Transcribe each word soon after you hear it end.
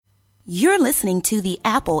You're listening to the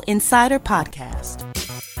Apple Insider Podcast.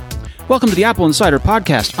 Welcome to the Apple Insider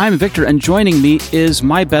Podcast. I'm Victor, and joining me is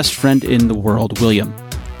my best friend in the world, William.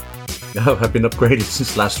 Oh, I've been upgraded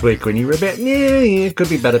since last week when you were a bit, could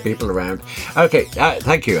be better people around. Okay,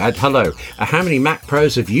 thank you. Hello. How many Mac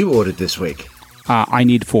Pros have you ordered this week? I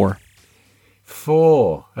need 4.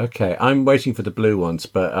 4. Okay, I'm waiting for the blue ones,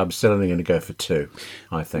 but I'm still only going to go for 2,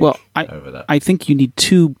 I think, over that. I think you need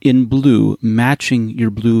 2 in blue, matching your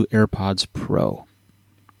blue AirPods Pro.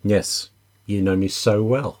 Yes, you know me so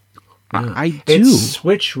well. Yeah. I do.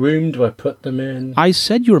 Which room do I put them in? I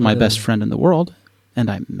said you were my best friend in the world, and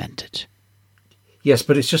I meant it. Yes,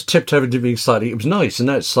 but it's just tipped over to being slightly... It was nice, and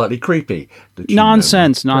now it's slightly creepy.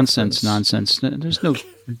 Nonsense. There's no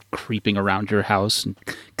creeping around your house and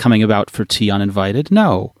coming about for tea uninvited.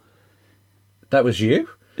 No. That was you?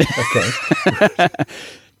 Okay.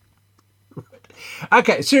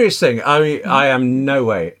 Okay, serious thing. I mean, I am no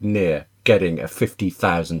way near getting a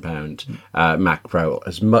 £50,000 Mac Pro,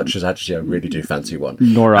 as much as actually I really do fancy one.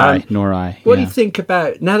 Nor I. What do you think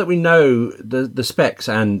about, now that we know the specs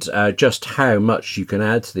and just how much you can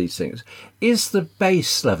add to these things, is the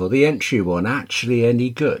base level, the entry one, actually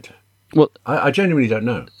any good? Well, I genuinely don't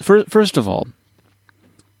know. First of all,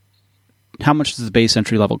 how much does the base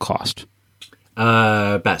entry level cost?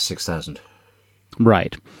 About $6,000.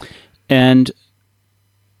 Right. And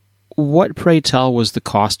what, pray tell, was the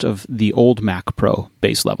cost of the old Mac Pro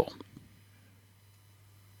base level?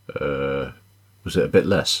 Was it a bit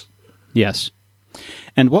less? Yes.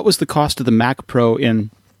 And what was the cost of the Mac Pro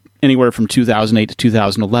in anywhere from 2008 to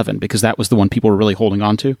 2011? Because that was the one people were really holding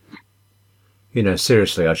on to. You know,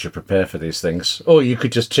 seriously, I should prepare for these things. Or you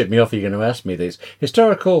could just tip me off. You're going to ask me these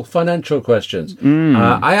historical, financial questions.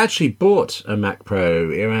 I actually bought a Mac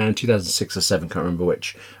Pro around 2006 or 2007, can't remember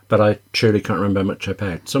which. But I truly can't remember how much I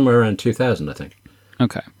paid. Somewhere around 2000, I think.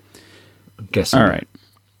 Okay. I'm guessing. All right.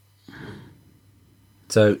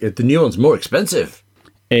 So the new one's more expensive.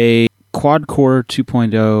 A quad-core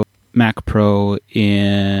 2.0 Mac Pro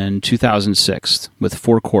in 2006 with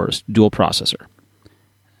 4 cores, dual processor.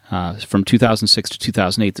 From 2006 to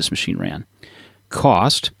 2008, this machine ran.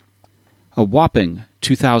 Cost a whopping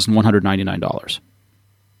 $2,199.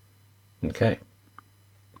 Okay.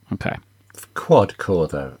 Quad core,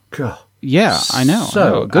 though. God. Yeah, I know.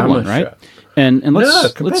 So a good one, right? And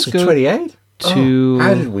let's go 28. To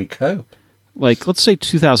how did we cope? Let's say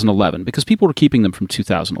 2011, because people were keeping them from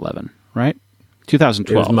 2011, right?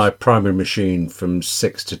 2012. It was my primary machine from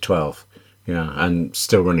 6 to 12. Yeah, and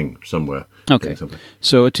still running somewhere. Okay,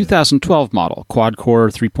 so a 2012 model, quad-core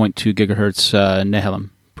 3.2 gigahertz Nehalem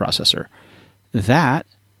processor. That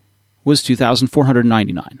was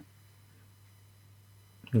 $2,499.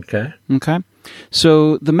 Okay.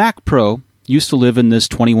 So the Mac Pro used to live in this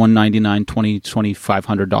 $2,199,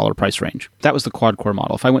 $2,500 price range. That was the quad-core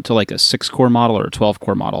model. If I went to like a 6-core model or a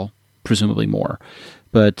 12-core model, presumably more.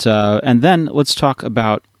 But and then let's talk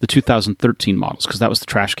about the 2013 models, because that was the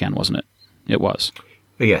trash can, wasn't it? It was.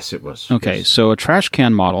 Yes, it was. Okay, yes. So a trash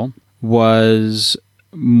can model was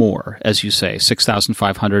more, as you say,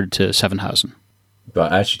 6,500 to 7,000.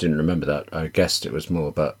 But I actually didn't remember that. I guessed it was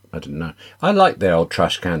more, but I didn't know. I like the old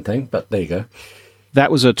trash can thing, but there you go.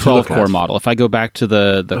 That was a 12-core model. If I go back to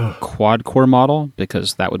the quad-core model,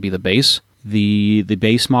 because that would be the base, the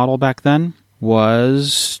base model back then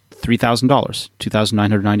was $3,000,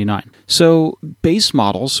 $2,999. So base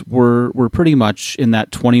models were pretty much in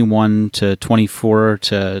that 21 to 24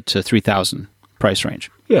 to 3,000 price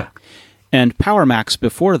range. Yeah. And Power Macs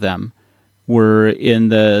before them were in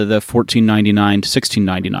the $1,499 to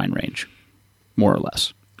 $1,699 range, more or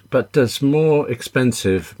less. But does more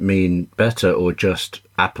expensive mean better, or just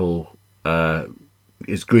Apple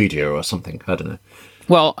is greedier or something? I don't know.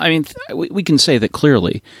 Well, I mean, we can say that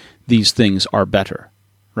clearly these things are better.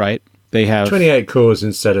 Right? They have 28 cores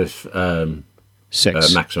instead of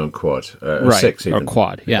 6 maximum quad, right? 6 even. Or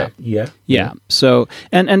quad, yeah. Okay. Yeah. So,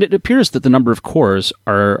 and it appears that the number of cores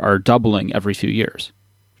are doubling every few years.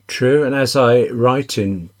 True, and as I write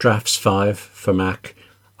in Drafts 5 for Mac,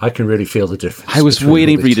 I can really feel the difference. I was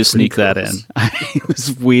waiting for you to sneak that in. I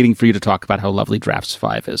was waiting for you to talk about how lovely Drafts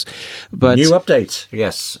 5 is. But new update,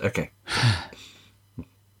 yes. Okay.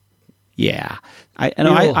 Yeah.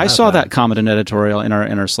 I saw that comment in editorial in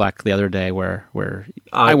our Slack the other day where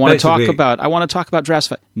I want to talk about Drafts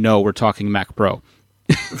 5. No, we're talking Mac Pro.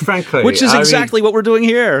 Frankly, which is exactly what we're doing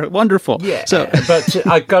here. Wonderful. Yeah. So, but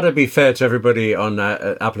I got to be fair to everybody on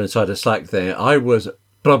Apple Insider Slack there. I was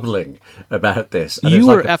bubbling about this. And You it's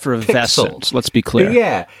were like a effervescent, pixel. let's be clear.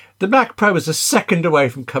 Yeah. The Mac Pro is a second away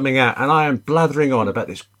from coming out, and I am blathering on about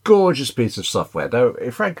this gorgeous piece of software. Though,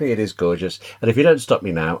 frankly, it is gorgeous. And if you don't stop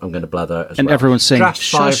me now, I'm going to blather as well. And everyone's saying, Draft 5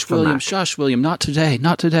 shush, for William, Mac. shush, William, not today,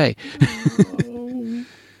 not today.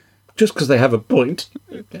 Just because they have a point.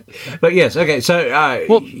 But yes, okay, so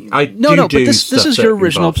But this is your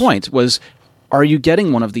original point, was, are you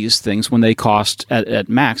getting one of these things when they cost at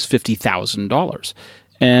max $50,000?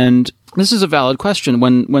 And this is a valid question.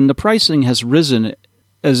 When the pricing has risen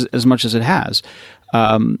as much as it has,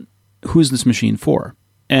 who's this machine for?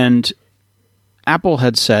 And Apple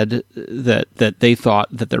had said that they thought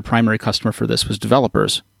that their primary customer for this was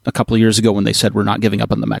developers a couple of years ago when they said we're not giving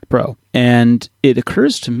up on the Mac Pro. And it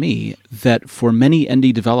occurs to me that for many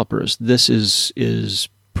indie developers, this is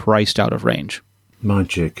priced out of range.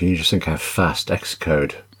 Mind you, can you just think how fast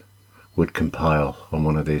Xcode would compile on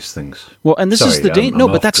one of these things? Well, and this is the danger. No,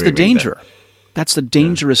 but that's the danger. There. That's the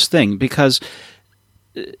dangerous thing, because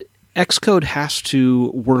Xcode has to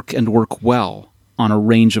work and work well on a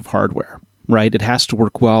range of hardware, right? It has to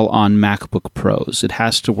work well on MacBook Pros. It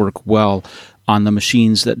has to work well on the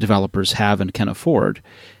machines that developers have and can afford.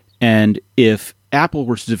 And if Apple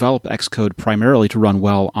were to develop Xcode primarily to run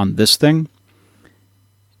well on this thing,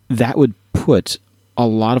 that would put a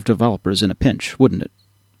lot of developers in a pinch, wouldn't it?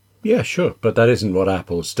 Yeah, sure, but that isn't what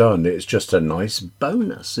Apple's done. It's just a nice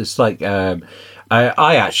bonus. It's like I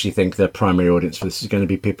actually think the primary audience for this is going to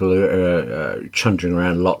be people who are chundering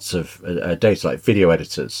around lots of data, like video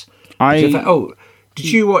editors.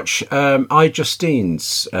 Did you watch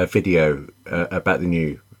iJustine's video about the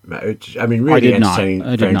new? I mean, really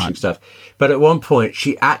entertaining stuff. But at one point,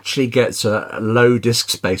 she actually gets a low disk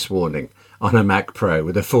space warning on a Mac Pro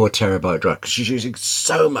with a 4 terabyte drive, because she's using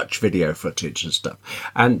so much video footage and stuff.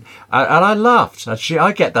 And I laughed. Actually,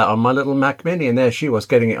 I get that on my little Mac Mini, and there she was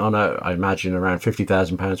getting it on I imagine, around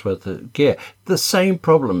 £50,000 worth of gear. The same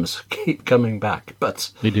problems keep coming back,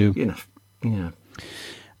 but they do.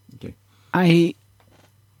 I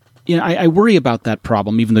worry about that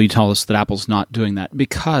problem, even though you tell us that Apple's not doing that,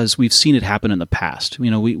 because we've seen it happen in the past.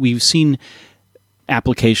 We've seen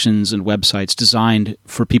applications and websites designed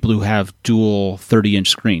for people who have dual 30-inch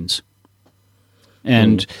screens.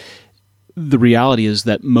 And the reality is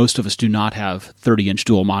that most of us do not have 30-inch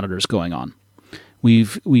dual monitors going on.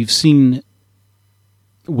 We've seen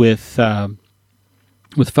with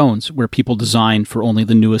phones where people design for only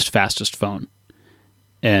the newest, fastest phone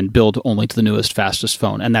and build only to the newest, fastest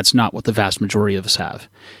phone. And that's not what the vast majority of us have.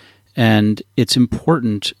 And it's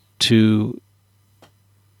important to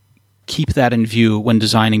keep that in view when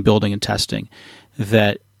designing, building, and testing,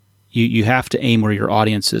 that you have to aim where your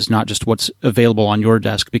audience is, not just what's available on your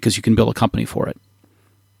desk, because you can build a company for it.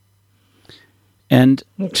 And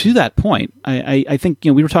to that point, I think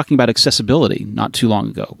we were talking about accessibility not too long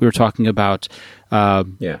ago. We were talking about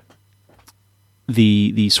the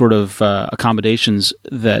sort of accommodations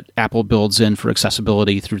that Apple builds in for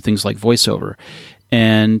accessibility through things like VoiceOver.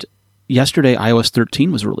 And yesterday, iOS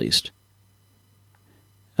 13 was released.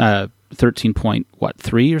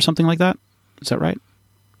 13.3 or something like that? Is that right?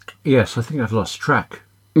 Yes, I think I've lost track,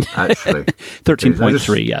 actually.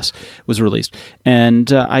 13.3, yes, was released.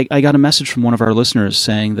 And I got a message from one of our listeners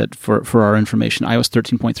saying that for our information, iOS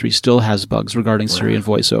 13.3 still has bugs regarding Siri and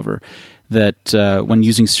VoiceOver. That when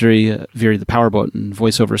using Siri via the power button,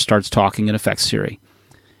 VoiceOver starts talking and affects Siri.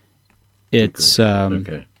 It's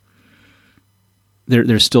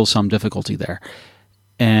there's still some difficulty there.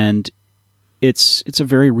 And it's a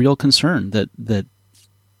very real concern that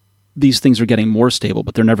these things are getting more stable,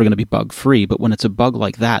 but they're never going to be bug-free. But when it's a bug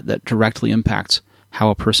like that directly impacts how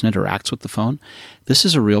a person interacts with the phone, this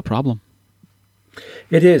is a real problem.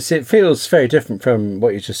 It is. It feels very different from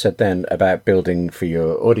what you just said then about building for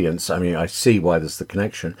your audience. I mean, I see why there's the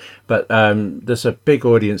connection, but there's a big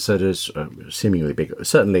audience that is seemingly big,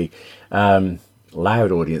 certainly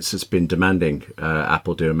loud audience that's been demanding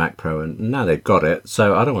Apple do a Mac Pro, and now they've got it.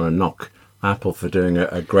 So I don't want to knock Apple for doing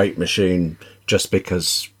a great machine just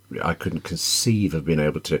because I couldn't conceive of being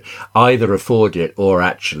able to either afford it or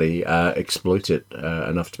actually exploit it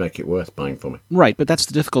enough to make it worth buying for me. Right, but that's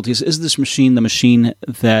the difficulty. Is this machine the machine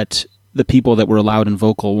that the people that were loud and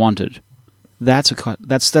vocal wanted? That's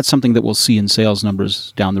something that we'll see in sales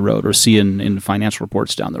numbers down the road, or see in financial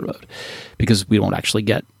reports down the road, because we won't actually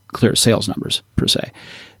get clear sales numbers per se.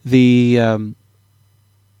 There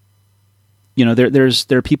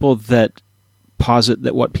are people that posit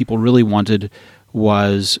that what people really wanted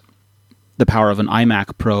was the power of an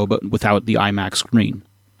iMac Pro, but without the iMac screen,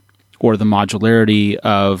 or the modularity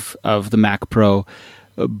of the Mac Pro,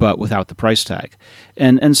 but without the price tag.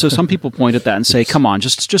 And so some people point at that and say, come on,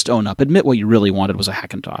 just own up. Admit what you really wanted was a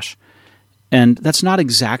Hackintosh. And that's not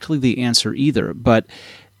exactly the answer either, but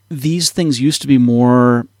these things used to be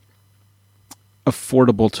more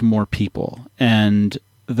affordable to more people. And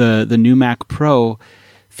the new Mac Pro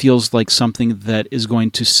feels like something that is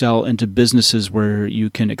going to sell into businesses where you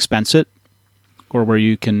can expense it or where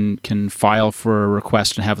you can file for a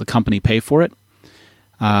request and have the company pay for it.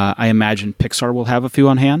 I imagine Pixar will have a few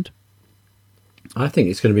on hand. I think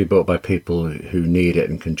it's going to be bought by people who need it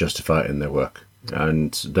and can justify it in their work.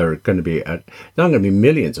 And there are going to be, there aren't going to be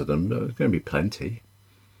millions of them, but there's going to be plenty.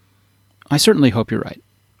 I certainly hope you're right.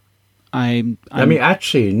 I mean,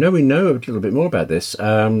 actually, we know a little bit more about this.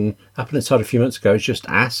 Apple Inside a few months ago just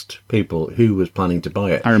asked people who was planning to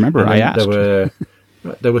buy it. I remember I asked.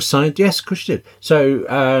 There were scientists. Yes, of course you did. So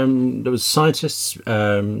there was scientists,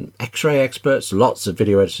 X-ray experts, lots of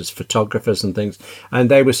video editors, photographers and things. And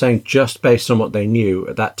they were saying just based on what they knew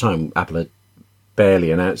at that time, Apple had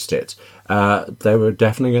barely announced it, they were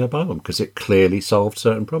definitely going to buy them because it clearly solved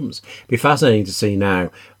certain problems. It'd be fascinating to see now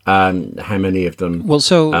how many of them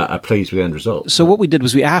are pleased with the end result. So what we did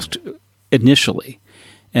was we asked initially,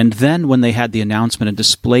 and then when they had the announcement and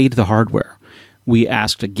displayed the hardware, we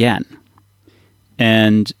asked again.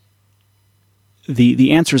 And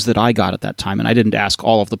the answers that I got at that time, and I didn't ask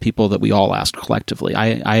all of the people that we all asked collectively.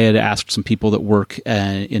 I had asked some people that work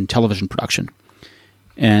in television production.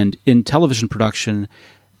 And in television production,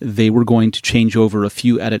 they were going to change over a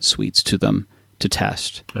few edit suites to them to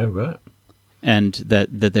test. Oh, right. And that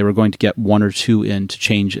they were going to get one or two in to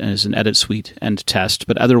change as an edit suite and test,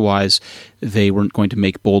 but otherwise they weren't going to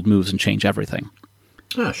make bold moves and change everything.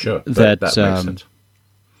 Ah, sure. That makes sense.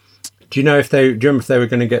 Do you remember if they were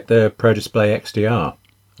going to get the Pro Display XDR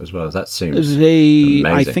as well? That seems amazing.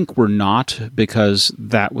 I think were not, because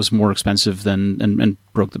that was more expensive than and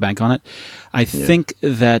broke the bank on it. I think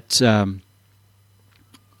that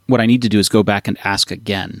what I need to do is go back and ask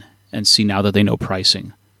again and see, now that they know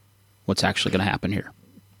pricing, what's actually going to happen here.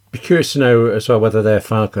 Be curious to know as well whether they're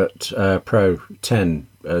Final Cut Pro 10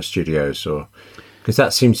 studios, or because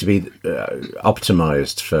that seems to be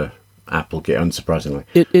optimized for Apple, unsurprisingly.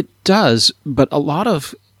 It does, but a lot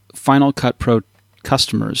of Final Cut Pro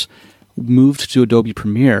customers moved to Adobe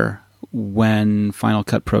Premiere when Final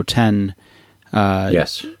Cut Pro 10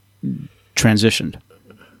 transitioned.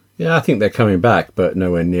 Yeah, I think they're coming back, but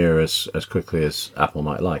nowhere near as quickly as Apple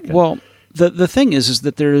might like. Well, the thing is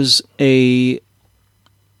that there's a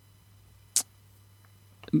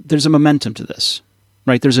momentum to this,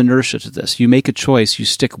 right? There's inertia to this. You make a choice, you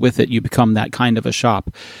stick with it, you become that kind of a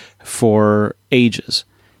shop for ages,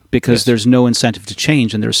 because there's no incentive to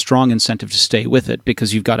change, and there's strong incentive to stay with it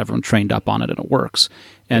because you've got everyone trained up on it and it works.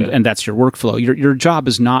 And that's your workflow. Your job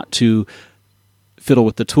is not to fiddle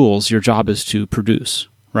with the tools. Your job is to produce,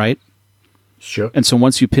 right? Sure. And so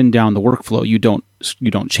once you pin down the workflow, you don't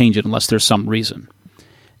change it unless there's some reason.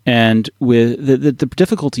 And with the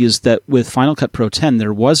difficulty is that with Final Cut Pro 10,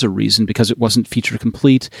 there was a reason, because it wasn't feature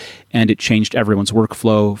complete, and it changed everyone's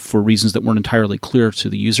workflow for reasons that weren't entirely clear to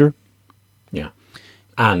the user. Yeah.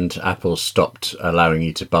 And Apple stopped allowing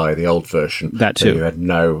you to buy the old version. That too. So you had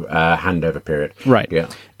no handover period. Right. Yeah.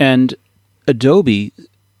 And Adobe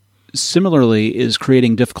similarly is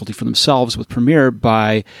creating difficulty for themselves with Premiere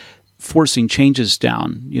by forcing changes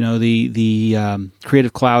down. You know, the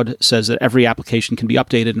Creative Cloud says that every application can be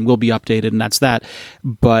updated and will be updated, and that's that.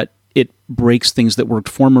 But it breaks things that worked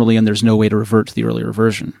formerly, and there's no way to revert to the earlier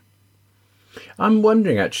version. I'm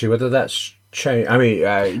wondering, actually, whether that's changed. I mean,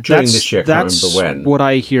 during this year, I can't remember when. That's what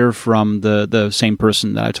I hear from the same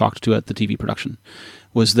person that I talked to at the TV production,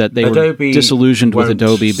 was that they were disillusioned with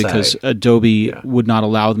Adobe because Adobe would not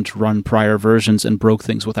allow them to run prior versions and broke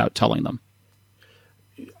things without telling them.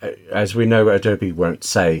 As we know, Adobe won't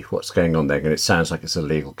say what's going on there, and it sounds like it's a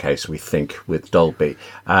legal case, we think, with Dolby.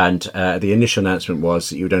 And the initial announcement was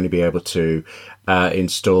that you would only be able to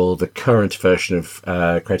install the current version of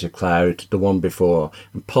Creative Cloud, the one before,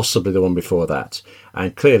 and possibly the one before that.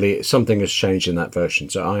 And clearly, something has changed in that version.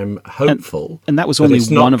 So I'm hopeful. And that was only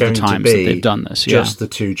one of the times that they've done this. Just the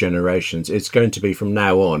two generations. It's going to be from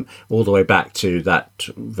now on, all the way back to that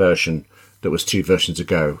version that was two versions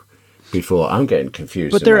ago. Before, I'm getting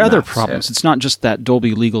confused. But there are other problems. It's not just that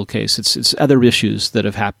Dolby legal case. It's other issues that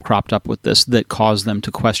have cropped up with this that cause them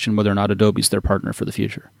to question whether or not Adobe's their partner for the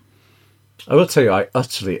future. I will tell you, I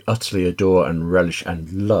utterly adore and relish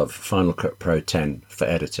and love Final Cut Pro 10 for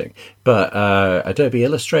editing. But Adobe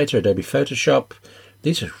Illustrator, Adobe Photoshop,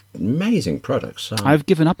 these are amazing products. I've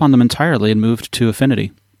given up on them entirely and moved to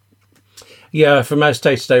Affinity. Yeah, for most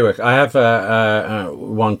day-to-day work, I have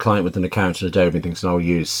one client with an account at Adobe and things, and I'll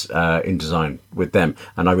use InDesign with them,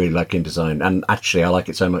 and I really like InDesign. And actually, I like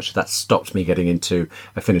it so much that stopped me getting into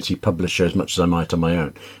Affinity Publisher as much as I might on my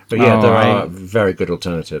own. But yeah, there are very good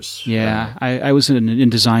alternatives. Yeah, I was an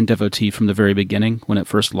InDesign devotee from the very beginning when it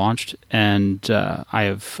first launched, and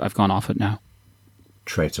I've gone off it now.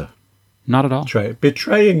 Traitor. Not at all.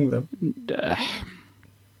 Betraying them.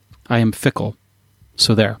 I am fickle.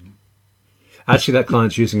 So there. Actually, that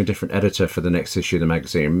client's using a different editor for the next issue of the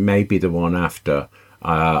magazine. Maybe the one after.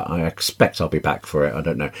 I expect I'll be back for it. I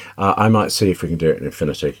don't know. I might see if we can do it in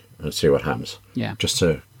Affinity and see what happens. Yeah. Just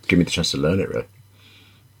to give me the chance to learn it, really.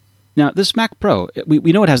 Now, this Mac Pro, we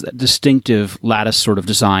know it has that distinctive lattice sort of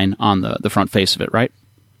design on the front face of it, right?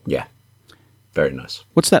 Yeah. Very nice.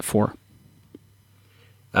 What's that for?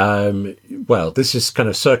 Well, this is kind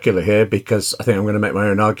of circular here because I think I'm going to make my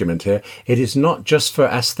own argument here. It is not just for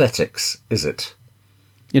aesthetics, is it?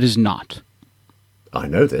 It is not. I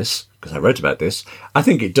know this because I wrote about this. I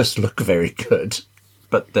think it does look very good,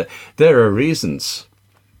 but there are reasons,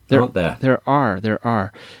 aren't there? There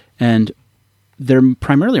are. And they're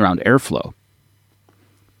primarily around airflow.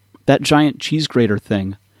 That giant cheese grater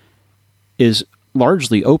thing is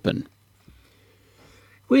largely open.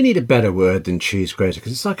 We need a better word than cheese grater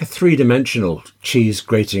because it's like a three-dimensional cheese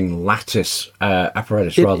grating lattice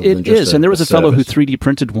apparatus rather than just It is, and there was a fellow who surface. 3D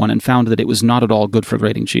printed one and found that it was not at all good for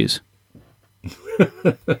grating cheese.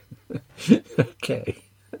 Okay.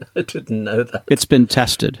 I didn't know that. It's been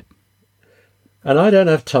tested. And I don't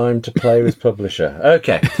have time to play with Publisher.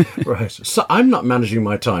 Okay, right. So I'm not managing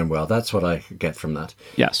my time well. That's what I get from that.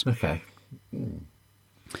 Yes. Okay.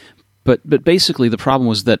 But basically the problem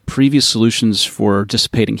was that previous solutions for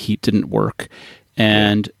dissipating heat didn't work,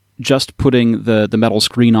 and just putting the metal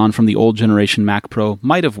screen on from the old generation Mac Pro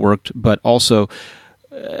might have worked, but also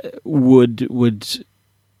would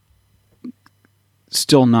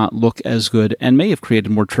still not look as good and may have created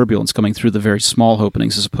more turbulence coming through the very small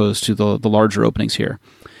openings as opposed to the larger openings here.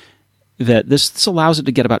 That this allows it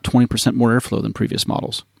to get about 20% more airflow than previous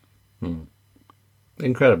models.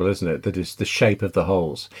 Incredible, isn't it? That is the shape of the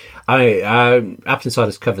holes. Apple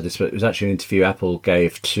Insider's covered this, but it was actually an interview Apple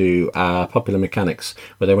gave to Popular Mechanics,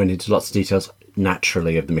 where they went into lots of details,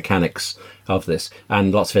 naturally, of the mechanics of this,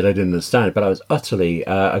 and lots of it I didn't understand, but I was utterly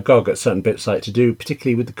agog at certain bits like to do,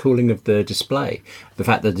 particularly with the cooling of the display. The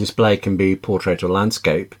fact that the display can be portrait or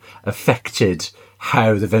landscape affected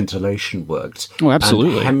how the ventilation worked. Oh,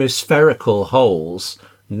 absolutely. And hemispherical holes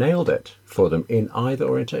nailed it for them in either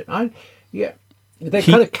orientation. They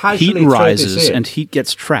kind of casually heat rises and heat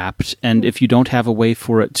gets trapped, and if you don't have a way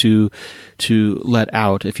for it to let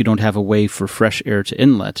out, if you don't have a way for fresh air to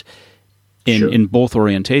inlet in both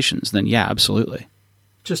orientations, then yeah, absolutely.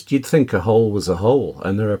 Just you'd think a hole was a hole,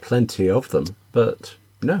 and there are plenty of them, but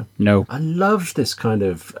no. I love this kind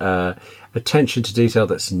of attention to detail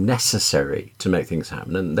that's necessary to make things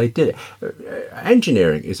happen, and they did it.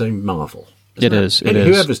 Engineering is a marvel. It is. And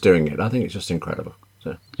whoever's doing it, I think it's just incredible.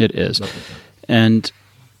 So, it is. And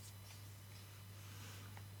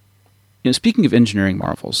speaking of engineering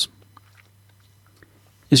marvels,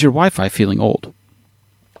 is your Wi-Fi feeling old?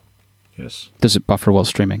 Yes. Does it buffer while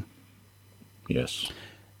streaming? Yes.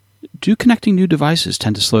 Do connecting new devices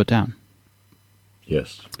tend to slow it down?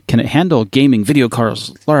 Yes. Can it handle gaming, video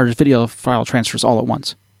cards, large video file transfers all at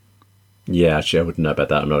once? Yeah, actually, I wouldn't know about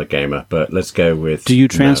that. I'm not a gamer, but let's go with... Do you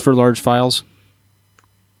transfer large files?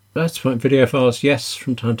 That's fine. Video files, yes,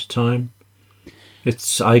 from time to time.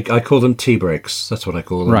 I call them tea breaks. That's what I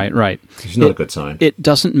call them. Right. It's not a good sign. It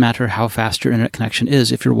doesn't matter how fast your internet connection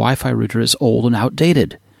is if your Wi-Fi router is old and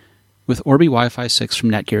outdated. With Orbi Wi-Fi 6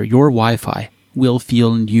 from Netgear, your Wi-Fi will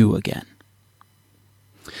feel new again.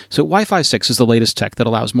 So Wi-Fi 6 is the latest tech that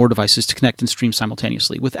allows more devices to connect and stream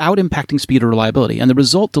simultaneously without impacting speed or reliability, and the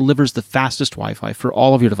result delivers the fastest Wi-Fi for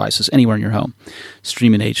all of your devices anywhere in your home.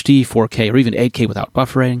 Stream in HD, 4K, or even 8K without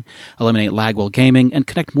buffering, eliminate lag while gaming, and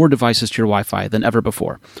connect more devices to your Wi-Fi than ever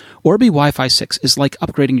before. Orbi Wi-Fi 6 is like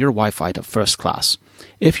upgrading your Wi-Fi to first class.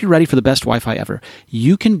 If you're ready for the best Wi-Fi ever,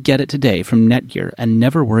 you can get it today from Netgear and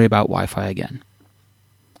never worry about Wi-Fi again.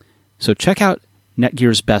 So check out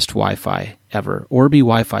Netgear's best Wi-Fi ever, Orbi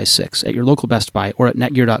Wi-Fi 6, at your local Best Buy or at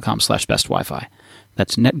netgear.com/best Wi-Fi.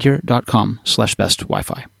 That's netgear.com/best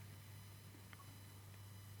Wi-Fi.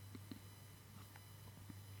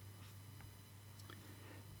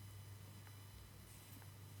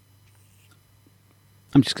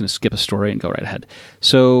 I'm just going to skip a story and go right ahead.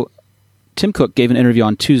 So, Tim Cook gave an interview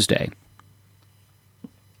on Tuesday.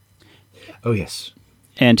 Oh, yes.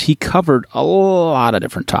 And he covered a lot of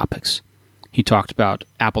different topics. He talked about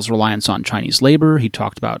Apple's reliance on Chinese labor. He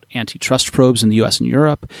talked about antitrust probes in the US and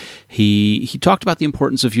Europe. He talked about the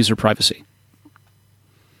importance of user privacy.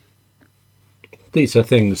 These are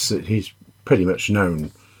things that he's pretty much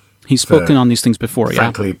known. He's spoken on these things before,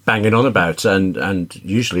 frankly, banging on about, and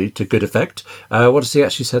usually to good effect. What has he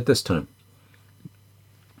actually said this time?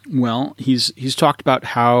 Well, he's talked about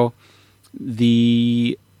how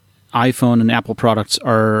the iPhone and Apple products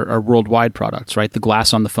are worldwide products, right? The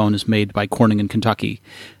glass on the phone is made by Corning in Kentucky.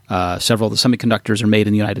 Several of the semiconductors are made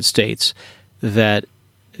in the United States. That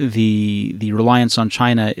the reliance on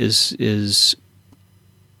China is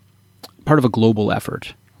part of a global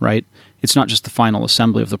effort, right? It's not just the final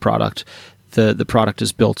assembly of the product. The product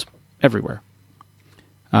is built everywhere.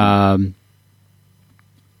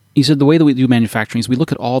 He said the way that we do manufacturing is we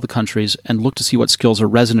look at all the countries and look to see what skills are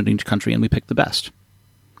resonant in each country, and we pick the best.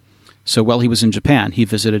 So while he was in Japan, he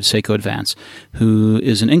visited Seiko Advance, who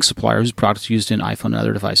is an ink supplier whose products are used in iPhone and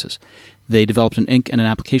other devices. They developed an ink and an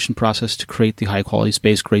application process to create the high-quality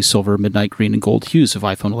space gray, silver, midnight green, and gold hues of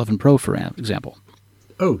iPhone 11 Pro, for example.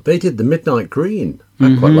 Oh, they did the midnight green.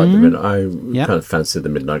 I quite like the midnight. I kind of fancy the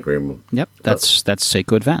midnight green one. Yep, that's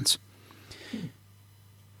Seiko Advance.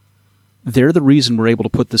 They're the reason we're able to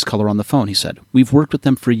put this color on the phone, he said. We've worked with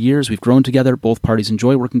them for years. We've grown together. Both parties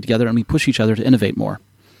enjoy working together, and we push each other to innovate more.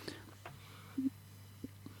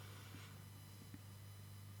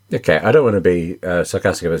 Okay, I don't want to be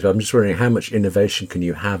sarcastic about this, but I'm just wondering how much innovation can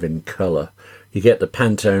you have in colour? You get the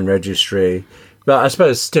Pantone registry, but I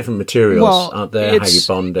suppose it's different materials, aren't there? How you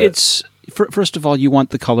bond it. First of all, you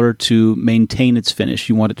want the color to maintain its finish.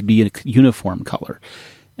 You want it to be a uniform color.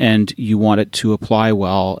 And you want it to apply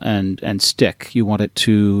well and stick. You want it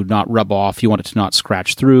to not rub off. You want it to not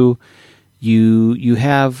scratch through. You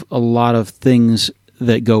have a lot of things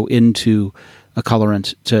that go into a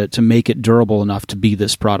colorant to make it durable enough to be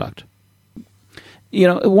this product. You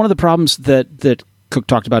know, one of the problems that Cook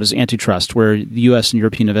talked about is antitrust, where the U.S. and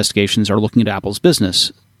European investigations are looking at Apple's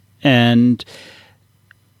business. And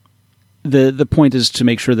the point is to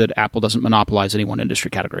make sure that Apple doesn't monopolize any one industry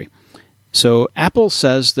category. So Apple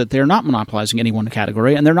says that they're not monopolizing any one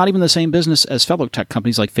category, and they're not even the same business as fellow tech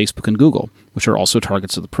companies like Facebook and Google, which are also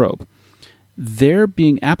targets of the probe.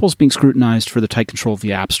 Apple's being scrutinized for the tight control of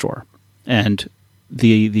the App Store and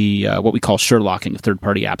the what we call Sherlocking of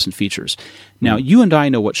third-party apps and features. Now, you and I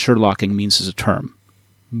know what Sherlocking means as a term,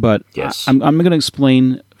 but yes. I'm going to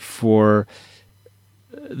explain for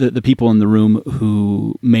the people in the room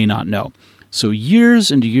who may not know. So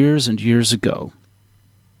years and years and years ago,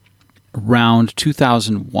 around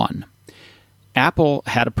 2001, Apple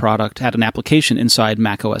had an application inside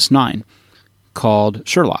Mac OS 9 called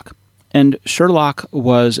Sherlock. And Sherlock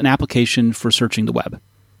was an application for searching the web.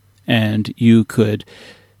 And you could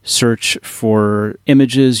search for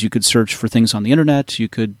images, you could search for things on the internet, you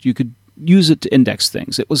could use it to index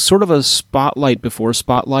things. It was sort of a Spotlight before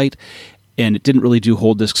Spotlight, and it didn't really do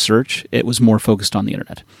whole disk search. It was more focused on the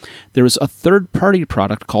internet. There was a third-party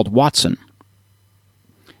product called Watson.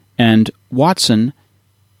 And Watson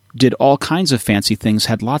did all kinds of fancy things,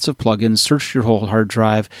 had lots of plugins, searched your whole hard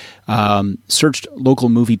drive, searched local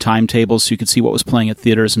movie timetables so you could see what was playing at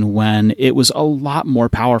theaters and when. It was a lot more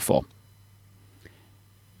powerful.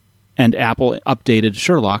 And Apple updated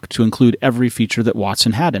Sherlock to include every feature that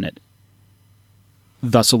Watson had in it,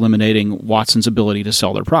 thus eliminating Watson's ability to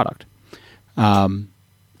sell their product. And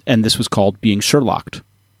this was called being Sherlocked.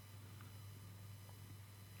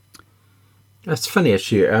 That's funny,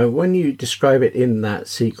 actually. When you describe it in that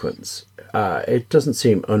sequence, it doesn't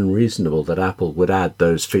seem unreasonable that Apple would add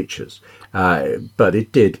those features. But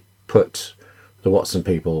it did put the Watson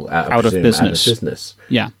people out of business.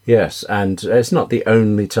 Yeah. Yes, and it's not the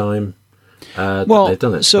only time that they've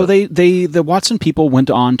done it. So the Watson people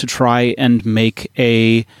went on to try and make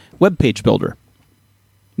a web page builder,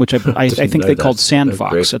 which I think they called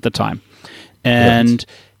Sandfox at the time. And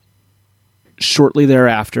shortly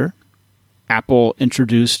thereafter, Apple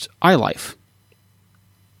introduced iLife,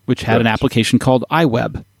 which had an application called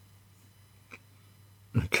iWeb.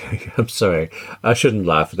 Okay, I'm sorry. I shouldn't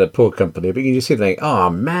laugh at that poor company, but you see them think, oh,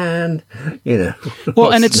 man, you know.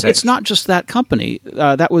 Well, and it's not just that company.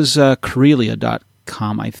 That was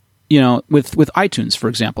Karelia.com. With iTunes, for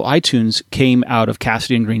example. iTunes came out of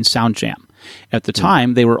Cassidy and Green's Sound Jam. At the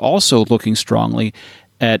time, they were also looking strongly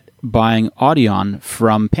at buying Audion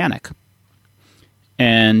from Panic.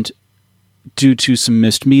 And due to some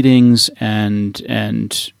missed meetings and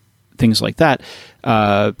things like that,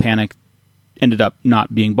 Panic ended up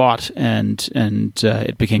not being bought, and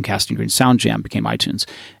it became Casting Green. SoundJam became iTunes.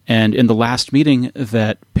 And in the last meeting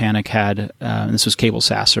that Panic had, and this was Cable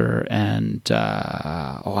Sasser and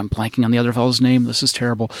I'm blanking on the other fellow's name. This is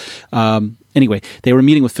terrible. Anyway, they were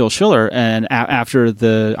meeting with Phil Schiller and after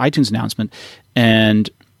the iTunes announcement, and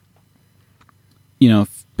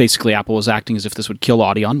basically Apple was acting as if this would kill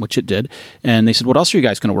Audion, which it did. And they said, "What else are you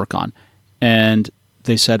guys going to work on?" And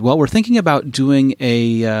they said, "Well, we're thinking about doing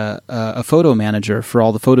a photo manager for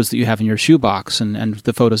all the photos that you have in your shoebox and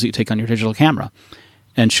the photos that you take on your digital camera."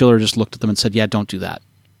 And Schiller just looked at them and said, "Yeah, don't do that."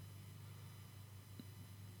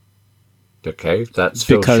 Okay, that's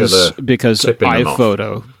Phil Schiller because tipping them off.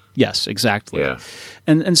 iPhoto. Yes, exactly. Yeah.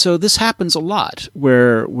 And so this happens a lot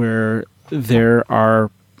where there are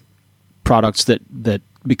products that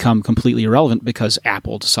become completely irrelevant because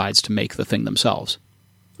Apple decides to make the thing themselves.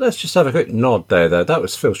 Let's just have a quick nod there, though. That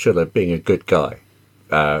was Phil Schiller being a good guy.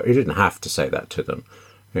 He didn't have to say that to them.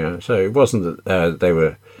 So it wasn't that they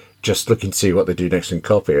were just looking to see what they do next and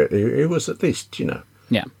copy it. It was at least,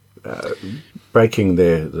 Yeah. breaking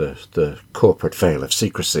the corporate veil of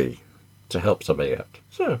secrecy to help somebody out.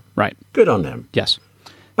 So, right. Good on him. Yes.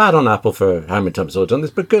 Bad on Apple for how many times they've done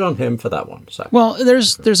this, but good on him for that one. So. Well,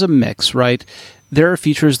 there's a mix, right? There are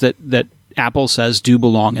features that Apple says do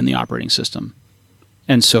belong in the operating system.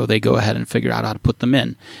 And so they go ahead and figure out how to put them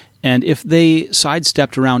in. And if they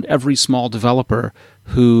sidestepped around every small developer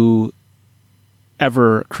who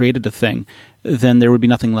ever created a thing, then there would be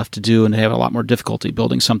nothing left to do, and they have a lot more difficulty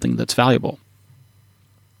building something that's valuable.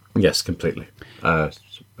 Yes, completely.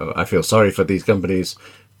 I feel sorry for these companies,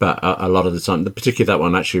 but a lot of the time, particularly that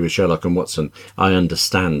one actually with Sherlock and Watson, I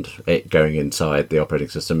understand it going inside the operating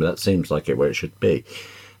system. That seems like it where it should be.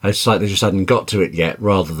 It's like they just hadn't got to it yet,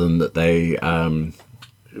 rather than that they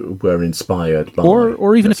were inspired by.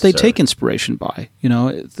 Or even if they take inspiration by.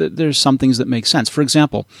 There's some things that make sense. For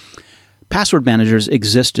example, password managers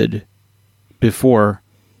existed before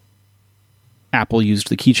Apple used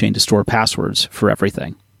the keychain to store passwords for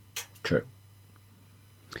everything. True.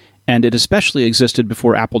 And it especially existed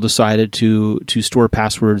before Apple decided to store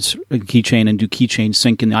passwords in Keychain and do Keychain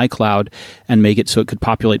sync in the iCloud and make it so it could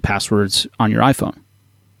populate passwords on your iPhone.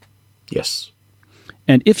 Yes.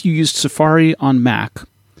 And if you used Safari on Mac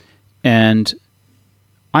and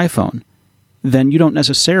iPhone, then you don't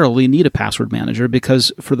necessarily need a password manager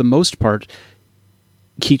because for the most part,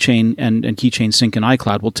 Keychain and Keychain sync in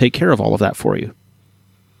iCloud will take care of all of that for you.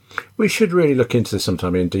 We should really look into this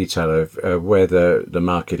sometime in detail of where the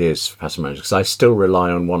market is for password managers, because I still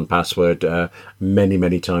rely on 1Password many,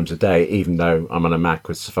 many times a day, even though I'm on a Mac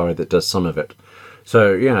with Safari that does some of it.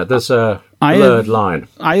 So, yeah, there's a blurred line.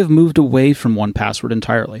 I have moved away from 1Password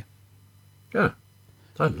entirely. Yeah,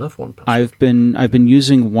 I love 1Password. I've been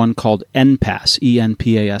using one called NPass,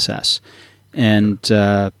 ENPASS,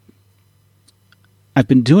 and I've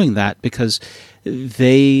been doing that because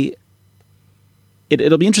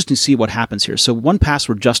it'll be interesting to see what happens here. So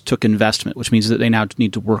 1Password just took investment, which means that they now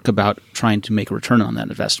need to work about trying to make a return on that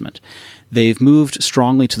investment. They've moved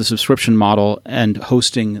strongly to the subscription model and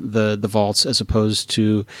hosting the vaults as opposed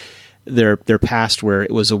to their past where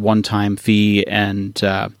it was a one-time fee and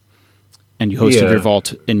you hosted your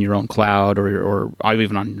vault in your own cloud or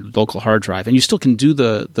even on your local hard drive. And you still can do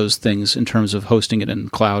those things in terms of hosting it in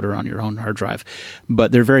cloud or on your own hard drive.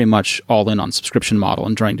 But they're very much all in on subscription model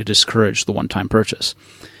and trying to discourage the one-time purchase.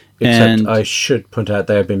 Except I should point out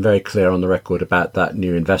they have been very clear on the record about that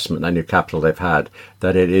new investment, that new capital they've had,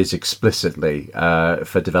 that it is explicitly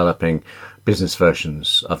for developing business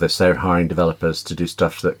versions of this. They're hiring developers to do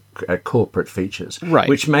stuff that corporate features, right,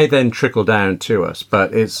 which may then trickle down to us,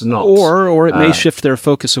 but it's not. Or it may shift their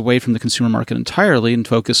focus away from the consumer market entirely and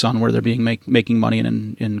focus on where they're being making money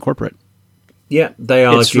in corporate. Yeah, they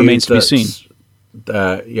argue it remains to be seen.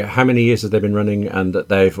 How many years have they been running, and that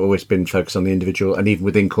they've always been focused on the individual, and even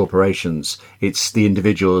within corporations, it's the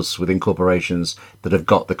individuals within corporations that have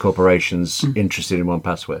got the corporations interested in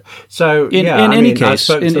 1Password. So in any case,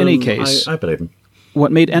 I believe them.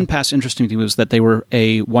 What made NPass interesting to me was that they were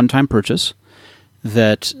a one-time purchase,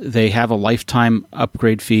 that they have a lifetime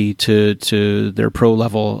upgrade fee to their pro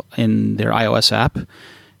level in their iOS app,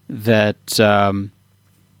 that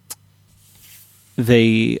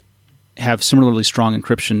they have similarly strong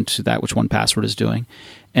encryption to that which 1Password is doing,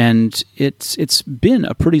 and it's been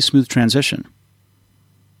a pretty smooth transition.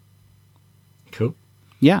 Cool.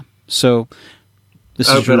 Yeah. So this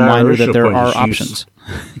is a reminder that there are options.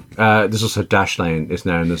 There's also Dashlane is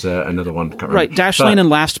now, and there's another one. Right. Dashlane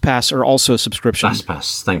and LastPass are also subscription.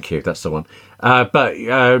 LastPass, thank you. That's the one. But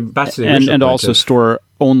back to the and also store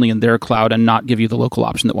only in their cloud and not give you the local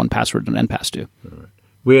option that 1Password and NPass do. Right.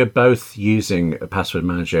 we're both using a password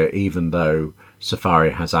manager, even though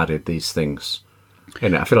Safari has added these things.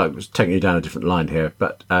 I feel like I was taking you down a different line here,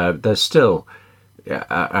 but there's still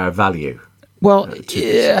a value. Well,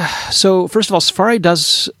 so first of all, Safari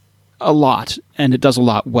does a lot, and it does a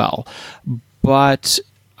lot well, but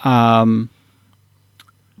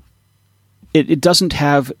it doesn't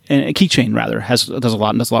have, and Keychain rather does a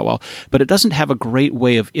lot and does a lot well, but it doesn't have a great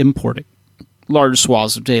way of importing large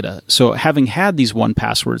swaths of data. So having had these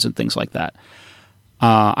 1Passwords and things like that,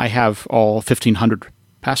 I have all 1,500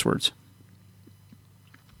 passwords.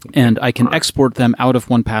 And I can export them out of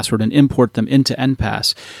 1Password and import them into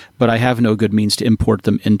NPass, but I have no good means to import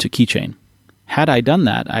them into Keychain. Had I done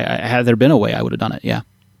that, had there been a way, I would have done it, yeah.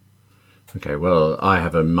 Okay, well, I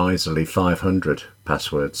have a miserly 500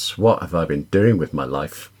 passwords. What have I been doing with my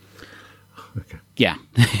life? Okay. Yeah.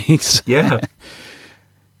 Yeah.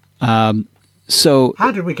 So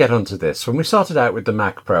how did we get onto this? When we started out with the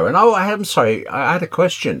Mac Pro, and I'm sorry, I had a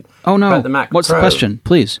question. Oh, no. About the Mac What's Pro. the question?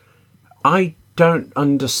 Please. I don't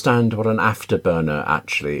understand what an afterburner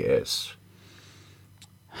actually is.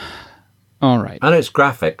 All right. I know it's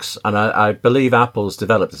graphics, and I believe Apple's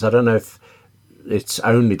developed this. I don't know if it's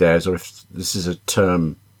only theirs or if this is a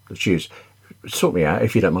term that's used. Sort me out,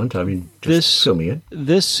 if you don't mind. I mean, just fill me in.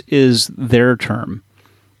 This is their term.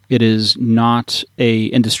 It is not a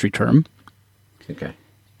industry term. Okay.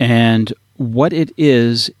 And what it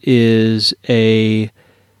is a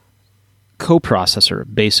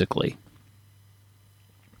coprocessor, basically.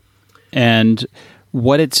 And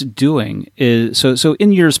what it's doing is, so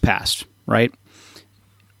in years past, right?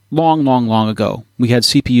 Long ago, we had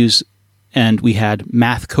CPUs and we had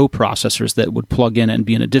math coprocessors that would plug in and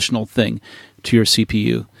be an additional thing to your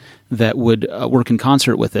CPU that would work in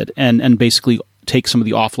concert with it and basically take some of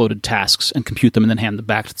the offloaded tasks and compute them and then hand them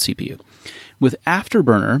back to the CPU. With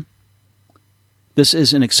Afterburner, this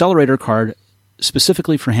is an accelerator card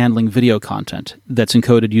specifically for handling video content that's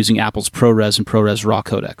encoded using Apple's ProRes and ProRes RAW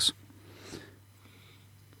codecs.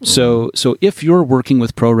 So if you're working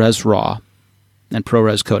with ProRes RAW and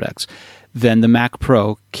ProRes codecs, then the Mac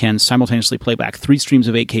Pro can simultaneously play back 3 streams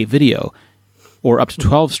of 8K video or up to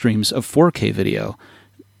 12 streams of 4K video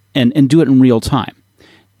and do it in real time.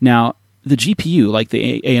 Now, the GPU, like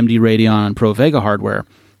the AMD Radeon and Pro Vega hardware,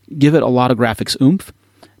 give it a lot of graphics oomph,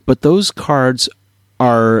 but those cards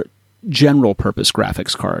are general-purpose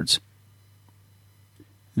graphics cards.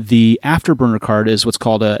 The Afterburner card is what's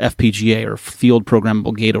called a FPGA, or Field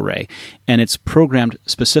Programmable Gate Array, and it's programmed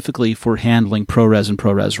specifically for handling ProRes and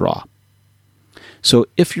ProRes RAW. So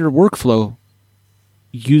if your workflow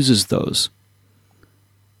uses those,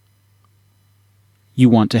 you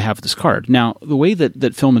want to have this card. Now, the way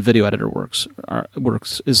that Film and Video Editor works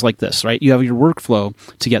is like this, right? You have your workflow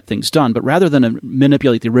to get things done, but rather than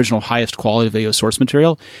manipulate the original highest quality video source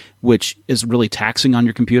material, which is really taxing on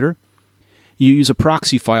your computer, you use a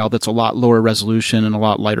proxy file that's a lot lower resolution and a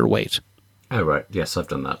lot lighter weight. Oh, right. Yes, I've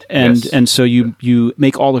done that. And so you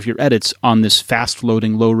make all of your edits on this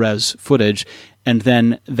fast-loading, low-res footage, and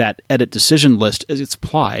then that edit decision list is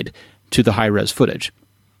applied to the high-res footage.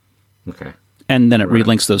 Okay. And then it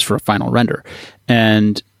relinks those for a final render.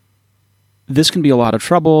 And this can be a lot of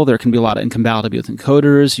trouble. There can be a lot of incompatibility with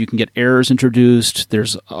encoders. You can get errors introduced.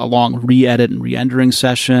 There's a long re-edit and re-rendering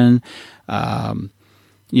session.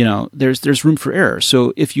 There's room for error.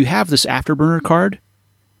 So if you have this Afterburner card,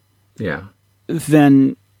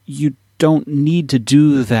 then you don't need to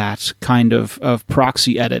do that kind of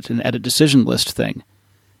proxy edit and edit decision list thing.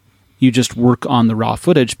 You just work on the raw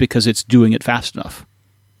footage because it's doing it fast enough.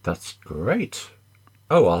 That's great.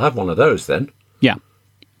 Oh, I'll have one of those then. Yeah.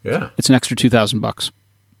 Yeah. It's an extra $2,000.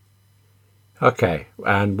 Okay.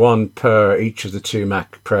 And one per each of the 2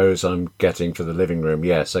 Mac Pros I'm getting for the living room.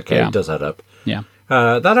 Yes. Okay. Yeah. It does add up. Yeah.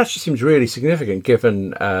 That actually seems really significant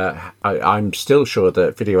given I'm still sure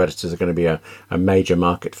that video editors are going to be a major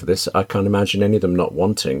market for this. I can't imagine any of them not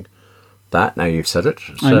wanting that now you've said it.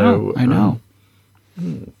 So, I know.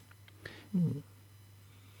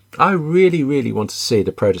 I really, really want to see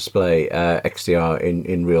the Pro Display XDR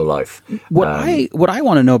in real life. What I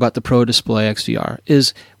want to know about the Pro Display XDR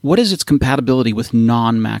is what is its compatibility with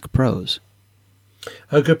non-Mac Pros?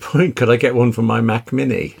 Oh, good point. Could I get one for my Mac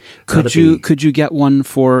Mini? Could you get one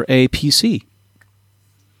for a PC?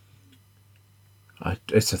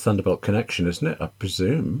 It's a Thunderbolt connection, isn't it? I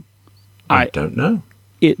presume. I don't know.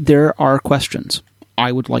 There are questions.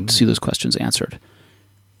 I would like to see those questions answered.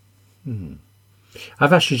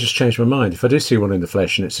 I've actually just changed my mind. If I do see one in the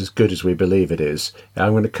flesh and it's as good as we believe it is,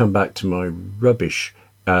 I'm going to come back to my rubbish,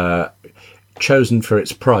 chosen for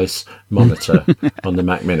its price monitor on the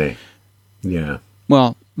Mac Mini. Yeah.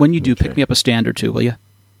 Well, when you do, pick me up a stand or two, will you?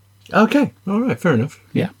 Okay, all right, fair enough.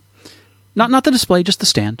 Yeah. Not the display, just the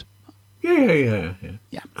stand. Yeah.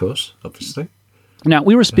 Of course, obviously. Now,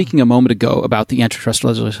 we were speaking a moment ago about the antitrust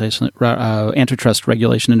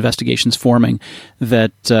regulation investigations forming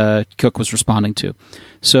that Cook was responding to.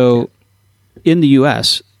 So, in the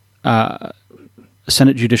U.S., a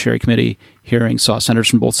Senate Judiciary Committee hearing saw senators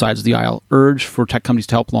from both sides of the aisle urge for tech companies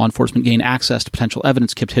to help law enforcement gain access to potential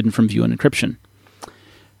evidence kept hidden from view and encryption.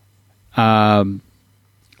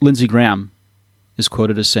 Lindsey Graham is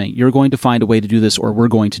quoted as saying, "You're going to find a way to do this, or we're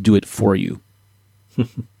going to do it for you."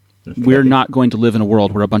 Okay. We're not going to live in a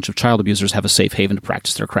world where a bunch of child abusers have a safe haven to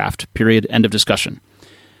practice their craft. Period. End of discussion.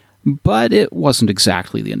 But it wasn't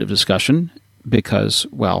exactly the end of discussion because,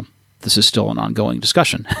 well, this is still an ongoing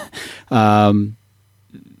discussion.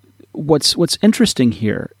 What's interesting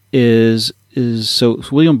here is so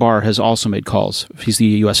William Barr has also made calls. He's the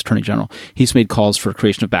U.S. Attorney General. He's made calls for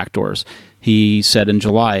creation of backdoors. He said in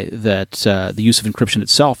July that the use of encryption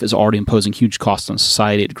itself is already imposing huge costs on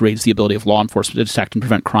society. It degrades the ability of law enforcement to detect and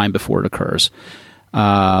prevent crime before it occurs.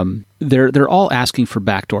 They're all asking for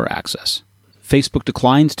backdoor access. Facebook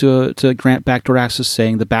declined to grant backdoor access,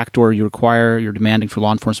 saying the backdoor you're demanding for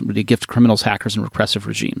law enforcement would be a gift to criminals, hackers, and repressive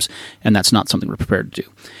regimes, and that's not something we're prepared to do.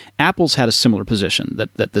 Apple's had a similar position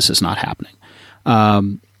that this is not happening.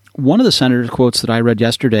 One of the senator's quotes that I read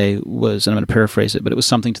yesterday was, and I'm going to paraphrase it, but it was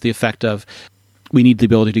something to the effect of, we need the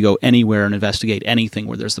ability to go anywhere and investigate anything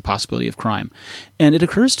where there's the possibility of crime. And it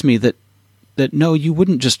occurs to me that no, you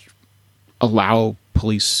wouldn't just allow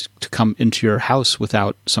police to come into your house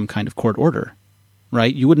without some kind of court order,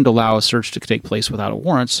 right? You wouldn't allow a search to take place without a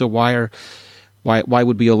warrant, so why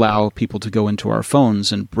would we allow people to go into our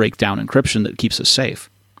phones and break down encryption that keeps us safe?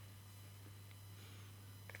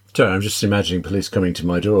 Sorry, I'm just imagining police coming to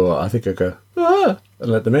my door. I think I'd go, and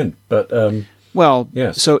let them in. But, well,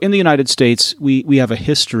 yes. So in the United States, we have a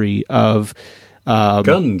history of...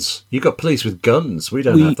 guns. You got police with guns. We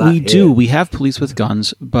don't have that We here. do. We have police with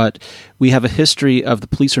guns, but we have a history of the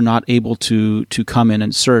police are not able to come in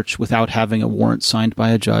and search without having a warrant signed by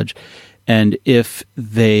a judge. And if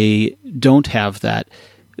they don't have that,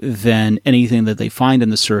 then anything that they find in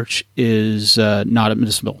the search is not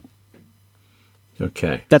admissible.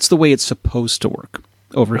 Okay. That's the way it's supposed to work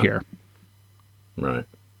over here. Right.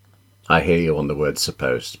 I hear you on the word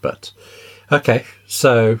supposed, but... Okay,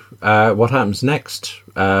 so what happens next?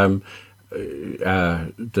 The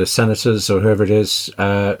senators or whoever it is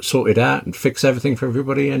sort it out and fix everything for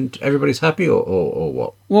everybody and everybody's happy or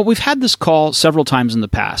what? Well, we've had this call several times in the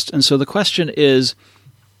past, and so the question is,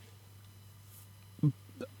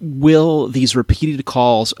 will these repeated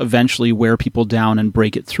calls eventually wear people down and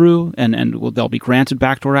break it through, and will they'll be granted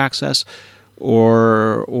backdoor access,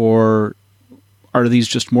 or are these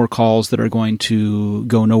just more calls that are going to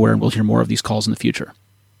go nowhere, and we'll hear more of these calls in the future?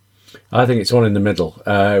 I think it's one in the middle.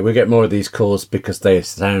 We get more of these calls because they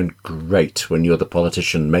sound great when you're the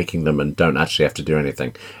politician making them and don't actually have to do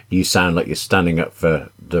anything. You sound like you're standing up for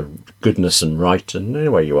the goodness and right, and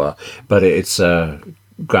anyway you are. But it's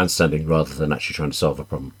grandstanding rather than actually trying to solve a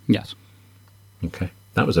problem. Yes. Okay.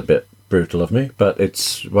 That was a bit brutal of me, but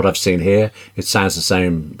it's what I've seen here. It sounds the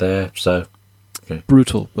same there, so... Okay.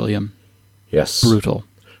 Brutal, William. Yes. Brutal.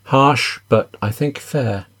 Harsh, but I think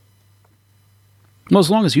fair. Well,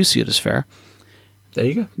 as long as you see it as fair. There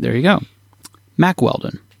you go. There you go. Mack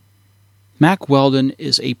Weldon. Mack Weldon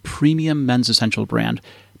is a premium men's essential brand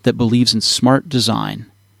that believes in smart design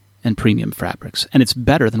and premium fabrics. And it's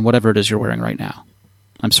better than whatever it is you're wearing right now.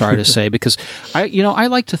 I'm sorry to say, because I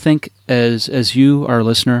like to think as you, our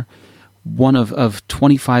listener, one of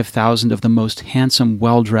 25,000 of the most handsome,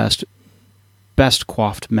 well-dressed, best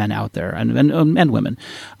coiffed men out there, and women.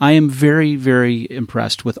 I am very, very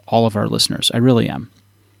impressed with all of our listeners. I really am.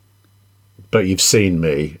 But you've seen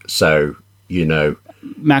me, so you know.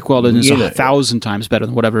 Mack Weldon is 1,000 times better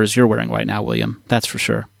than whatever it is you're wearing right now, William. That's for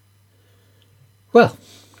sure. Well,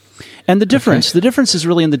 and the difference is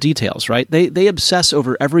really in the details, right? They obsess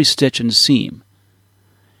over every stitch and seam.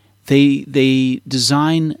 They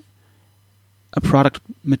design a product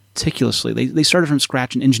meticulously. They started from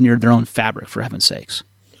scratch and engineered their own fabric, for heaven's sakes.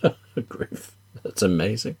 Grief. That's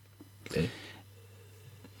amazing. Okay.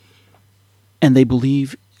 And they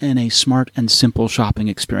believe in a smart and simple shopping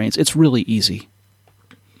experience. It's really easy.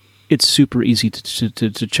 It's super easy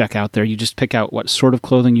to check out there. You just pick out what sort of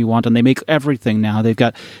clothing you want, and they make everything now. They've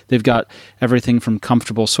got everything from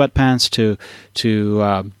comfortable sweatpants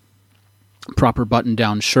to proper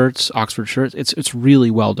button-down shirts, Oxford shirts. It's really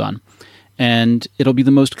well done. And it'll be the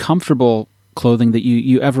most comfortable clothing that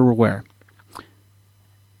you ever will wear.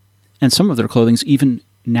 And some of their clothing's even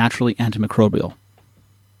naturally antimicrobial.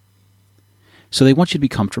 So they want you to be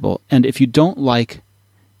comfortable. And if you don't like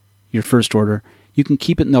your first order, you can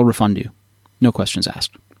keep it and they'll refund you. No questions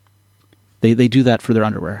asked. They do that for their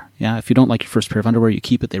underwear. Yeah, if you don't like your first pair of underwear, you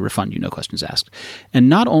keep it, they refund you, no questions asked. And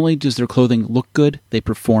not only does their clothing look good, they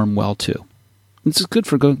perform well too. This is good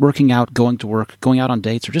for working out, going to work, going out on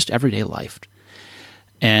dates, or just everyday life.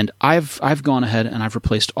 And I've gone ahead and I've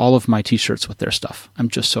replaced all of my T-shirts with their stuff. I'm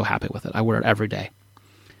just so happy with it. I wear it every day.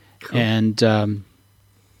 Cool. And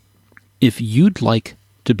if you'd like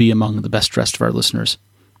to be among the best dressed of our listeners,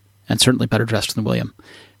 and certainly better dressed than William,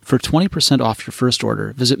 for 20% off your first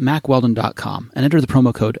order, visit MacWeldon.com and enter the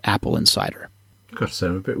promo code AppleInsider. I've got to say,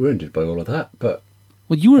 I'm a bit wounded by all of that, but...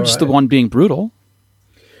 Well, you were just the one being brutal.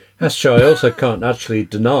 That's true. I also can't actually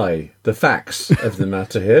deny the facts of the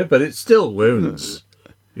matter here, but it still wounds,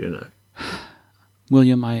 you know.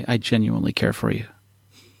 William, I genuinely care for you.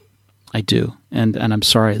 I do, and I'm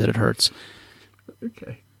sorry that it hurts.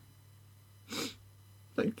 Okay.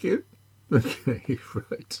 Thank you. Okay,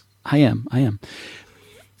 right. I am.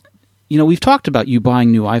 You know, we've talked about you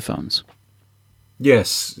buying new iPhones.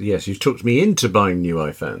 Yes, you've talked me into buying new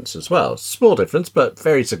iPhones as well. Small difference, but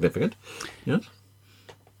very significant. Yes.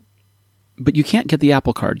 But you can't get the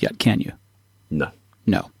Apple Card yet, can you? No.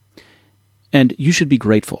 And you should be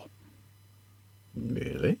grateful.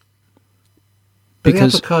 Really?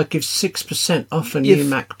 Because the Apple Card gives 6% off a new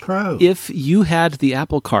Mac Pro. If you had the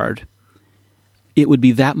Apple Card, it would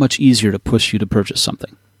be that much easier to push you to purchase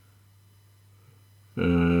something.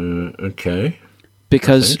 Okay.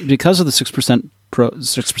 Because of the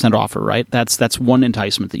 6% offer, right? That's one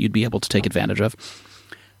enticement that you'd be able to take advantage of.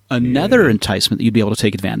 Another enticement that you'd be able to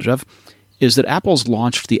take advantage of is that Apple's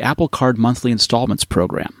launched the Apple Card monthly installments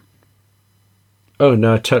program. Oh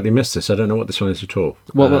no, I totally missed this. I don't know what this one is at all.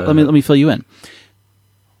 Well, let me fill you in.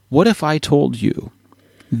 What if I told you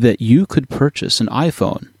that you could purchase an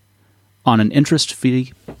iPhone on an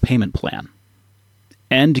interest-free payment plan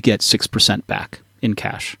and get 6% back in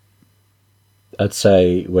cash? I'd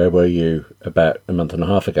say, where were you about a month and a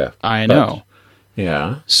half ago? I know.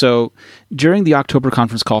 Yeah. So during the October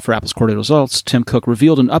conference call for Apple's quarterly results, Tim Cook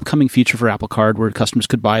revealed an upcoming feature for Apple Card where customers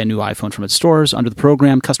could buy a new iPhone from its stores. Under the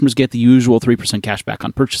program, customers get the usual 3% cash back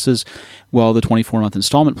on purchases, while the 24-month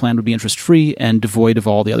installment plan would be interest-free and devoid of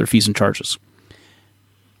all the other fees and charges.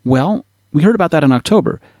 Well, we heard about that in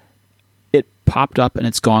October. It popped up and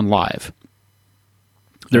it's gone live.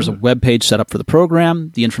 There's a web page set up for the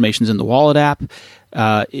program. The information's in the Wallet app.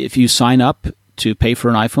 If you sign up to pay for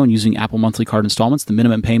an iPhone using Apple monthly card installments, the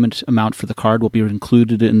minimum payment amount for the card will be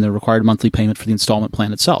included in the required monthly payment for the installment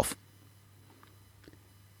plan itself.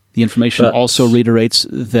 The information also reiterates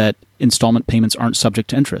that installment payments aren't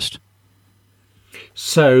subject to interest.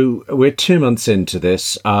 So we're 2 months into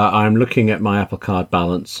this. I'm looking at my Apple Card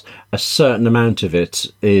balance. A certain amount of it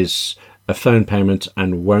is a phone payment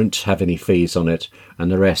and won't have any fees on it, and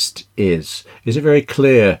the rest is. Is it very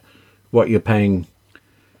clear what you're paying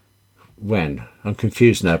when? I'm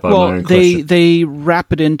confused now by my own question. They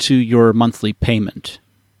wrap it into your monthly payment,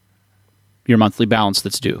 your monthly balance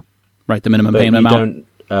that's due, right? The minimum payment amount.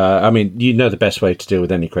 You know the best way to deal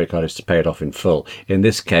with any credit card is to pay it off in full. In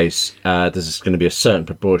this case, there's going to be a certain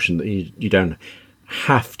proportion that you don't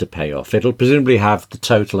have to pay off. It'll presumably have the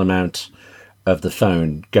total amount of the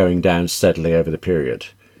phone going down steadily over the period.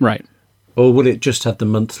 Right. Or will it just have the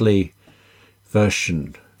monthly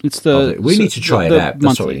version? It's the. We need to try it out. That's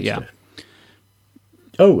monthly, what we need to do.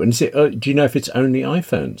 Oh, and is it, do you know if it's only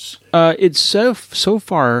iPhones? It's so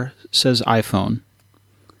far says iPhone.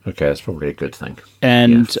 Okay, that's probably a good thing.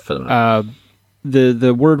 And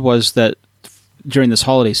the word was that during this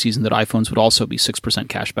holiday season that iPhones would also be 6%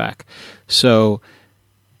 cash back. So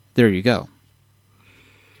there you go.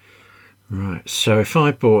 Right, so if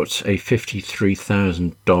I bought a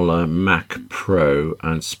 $53,000 Mac Pro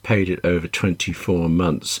and paid it over 24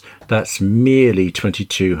 months, that's merely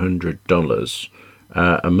 $2,200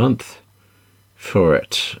 a month for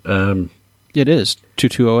it. It is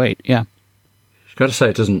 $2,208. Yeah, got to say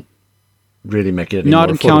it doesn't really make it any not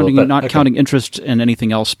more affordable. Not counting interest and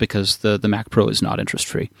anything else because the Mac Pro is not interest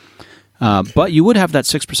free. But you would have that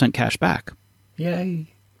 6% cash back. Yay!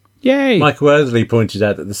 Michael Worthley pointed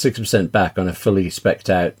out that the 6% back on a fully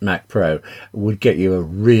spec'd out Mac Pro would get you a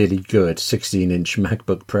really good 16-inch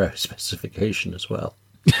MacBook Pro specification as well.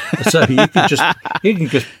 So you can just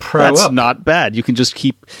pro That's up. That's not bad. You can just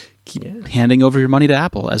keep handing over your money to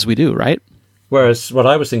Apple as we do, right? Whereas what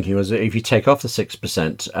I was thinking was that if you take off the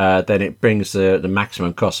 6%, then it brings the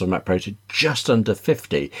maximum cost of Mac Pro to just under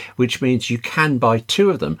 50, which means you can buy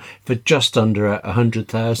two of them for just under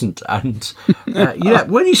 100,000. And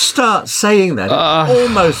when you start saying that, it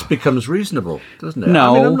almost becomes reasonable, doesn't it?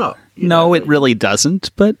 No, I mean, I'm not. No, it really doesn't,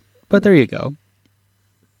 but there you go.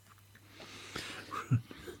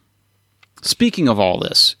 Speaking of all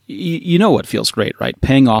this, you know what feels great, right?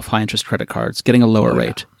 Paying off high-interest credit cards, getting a lower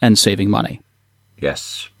rate, and saving money.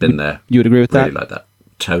 Yes, been there. You would agree with that? Really like that.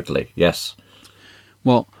 Totally, yes.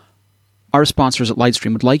 Well, our sponsors at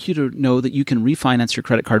Lightstream would like you to know that you can refinance your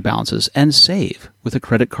credit card balances and save with a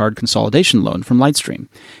credit card consolidation loan from Lightstream.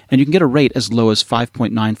 And you can get a rate as low as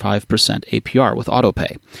 5.95% APR with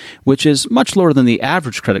AutoPay, which is much lower than the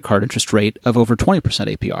average credit card interest rate of over 20%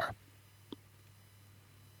 APR.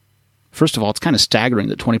 First of all, it's kind of staggering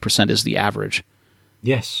that 20% is the average.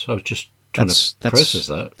 Yes, I was just trying to process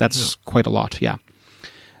that. That's quite a lot, yeah.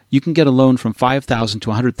 You can get a loan from $5,000 to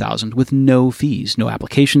 $100,000 with no fees, no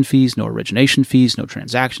application fees, no origination fees, no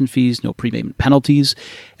transaction fees, no prepayment penalties,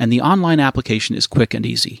 and the online application is quick and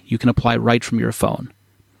easy. You can apply right from your phone.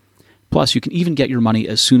 Plus, you can even get your money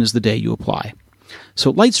as soon as the day you apply.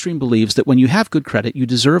 So Lightstream believes that when you have good credit, you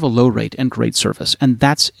deserve a low rate and great service, and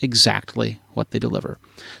that's exactly what they deliver.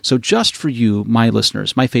 So just for you, my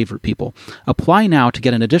listeners, my favorite people, apply now to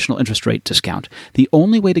get an additional interest rate discount. The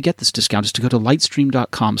only way to get this discount is to go to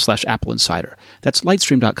lightstream.com/Apple Insider. That's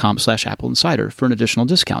lightstream.com/Apple Insider for an additional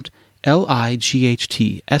discount.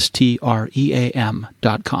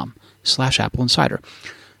 lightstream.com/Apple Insider.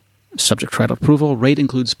 Subject to credit approval. Rate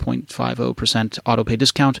includes 0.50% autopay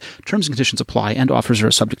discount. Terms and conditions apply, and offers are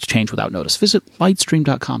subject to change without notice. Visit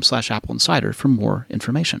lightstream.com/Apple Insider for more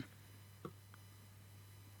information.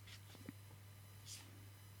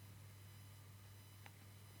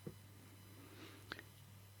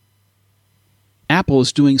 Apple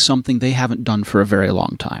is doing something they haven't done for a very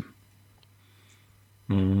long time.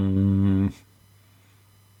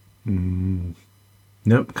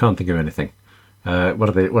 Nope, can't think of anything. What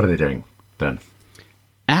are they doing then?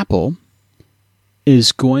 Apple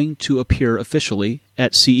is going to appear officially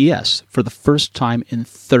at CES for the first time in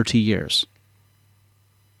 30 years.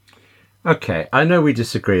 Okay, I know we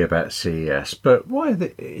disagree about CES, but why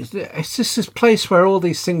is this place where all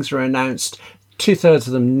these things are announced? 2/3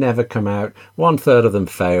 of them never come out, 1/3 of them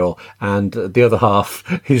fail, and the other half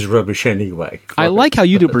is rubbish anyway. I like how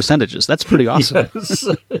you do percentages. That's pretty awesome. Yes.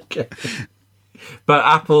 Okay. But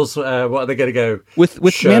Apple's, what are they going to go? With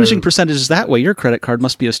managing percentages that way, your credit card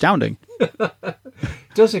must be astounding. It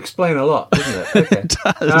does explain a lot, doesn't it? Okay. It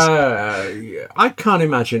does. I can't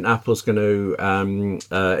imagine Apple's going to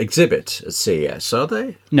exhibit at CES, are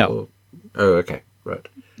they? No. Oh, okay. Right.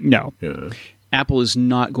 No. Yeah. Apple is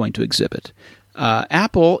not going to exhibit.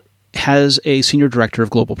 Apple has a senior director of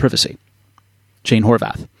global privacy, Jane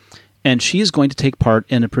Horvath, and she is going to take part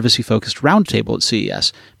in a privacy-focused roundtable at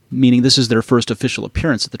CES, meaning this is their first official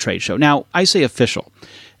appearance at the trade show. Now, I say official.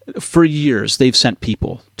 For years, they've sent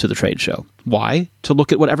people to the trade show. Why? To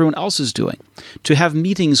look at what everyone else is doing, to have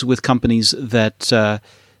meetings with companies that sell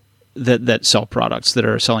products, that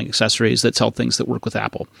are selling accessories, that sell things that work with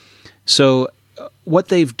Apple. So what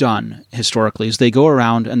they've done historically is they go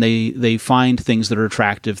around and they find things that are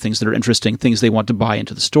attractive, things that are interesting, things they want to buy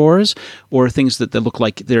into the stores, or things that look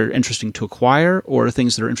like they're interesting to acquire, or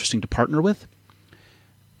things that are interesting to partner with.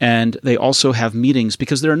 And they also have meetings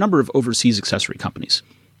because there are a number of overseas accessory companies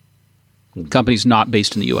not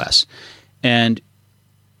based in the U.S. And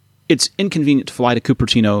it's inconvenient to fly to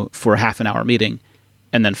Cupertino for a half an hour meeting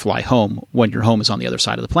and then fly home when your home is on the other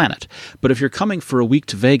side of the planet. But if you're coming for a week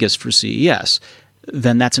to Vegas for CES,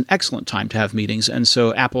 then that's an excellent time to have meetings. And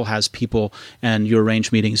so Apple has people, and you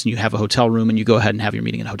arrange meetings, and you have a hotel room, and you go ahead and have your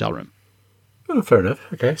meeting in a hotel room. Oh, fair enough.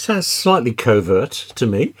 Okay. Sounds slightly covert to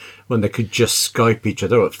me, when they could just Skype each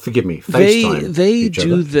other, or FaceTime They each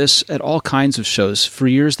do other. this at all kinds of shows. For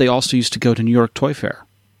years, they also used to go to New York Toy Fair.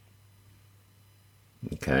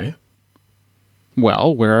 Okay.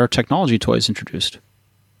 Well, where are technology toys introduced?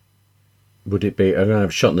 Would it be, I'm going to have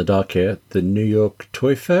a shot in the dark here, the New York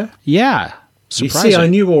Toy Fair? Yeah. You Surprising. see, I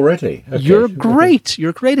knew already. Okay. You're great.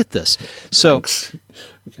 You're great at this. So Thanks.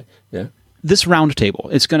 Okay. Yeah. this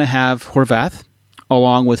roundtable, it's going to have Horvath,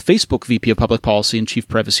 along with Facebook VP of Public Policy and Chief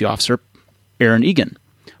Privacy Officer Aaron Egan,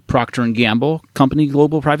 Procter & Gamble Company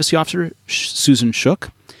Global Privacy Officer Susan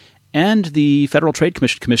Shook, and the Federal Trade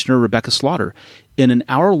Commission Commissioner Rebecca Slaughter in an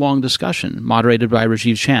hour-long discussion moderated by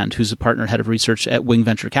Rajiv Chand, who's a partner head of research at Wing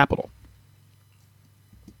Venture Capital.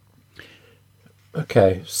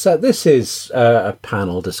 Okay, so this is a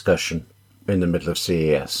panel discussion in the middle of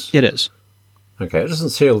CES. It is. Okay, it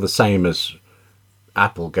doesn't feel the same as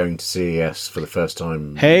Apple going to CES for the first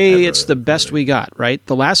time. Hey, ever. it's the best we got, right?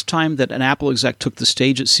 The last time that an Apple exec took the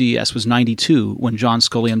stage at CES was 92 when John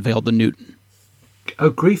Scully unveiled the Newton. Oh,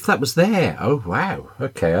 grief, that was there. Oh, wow.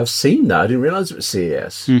 Okay, I've seen that. I didn't realise it was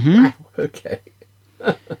CES. Mm-hmm. Wow, okay.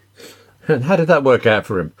 And how did that work out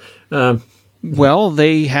for him? Well,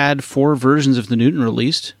 they had 4 versions of the Newton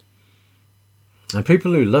released. And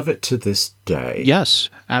people who love it to this day. Yes,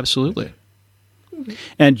 absolutely.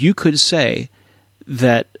 And you could say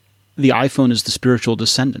that the iPhone is the spiritual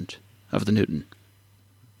descendant of the Newton.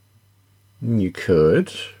 You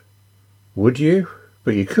could. Would you?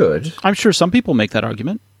 But you could. I'm sure some people make that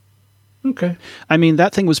argument. Okay. I mean,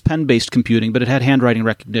 that thing was pen-based computing, but it had handwriting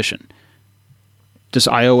recognition. Does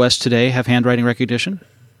iOS today have handwriting recognition?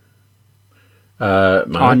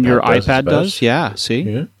 On your iPad does? Yeah, see?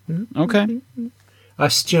 Yeah. Okay. I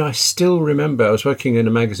still remember I was working in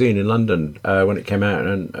a magazine in London when it came out,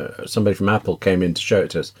 and somebody from Apple came in to show it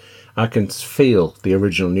to us. I can feel the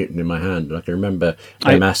original Newton in my hand, and I can remember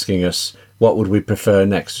them asking us, what would we prefer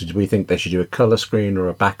next? Did we think they should do a colour screen or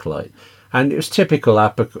a backlight? And it was typical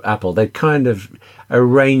Apple. They kind of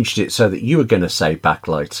arranged it so that you were going to say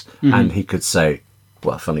backlight, and he could say,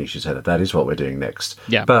 well, funny you should say that. That is what we're doing next.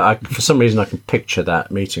 Yeah. But for some reason, I can picture that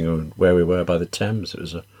meeting where we were by the Thames. It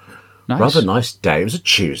was a rather nice day. It was a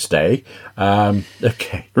Tuesday.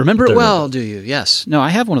 Okay. Remember it well, do you? Yes. No, I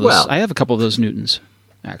have one of those. Well, I have a couple of those Newtons,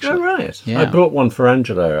 actually. Oh, right. Yeah. I bought one for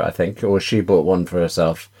Angela, I think, or she bought one for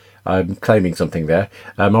herself. I'm claiming something there.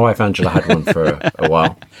 My wife Angela had one for a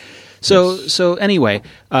while. So anyway,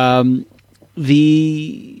 the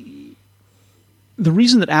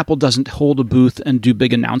reason that Apple doesn't hold a booth and do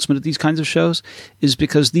big announcement at these kinds of shows is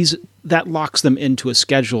because that locks them into a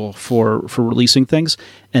schedule for releasing things,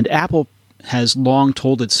 and Apple has long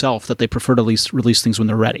told itself that they prefer to release things when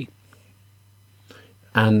they're ready.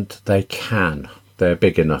 And they can. They're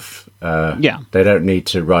big enough. Yeah. They don't need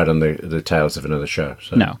to ride on the tails of another show.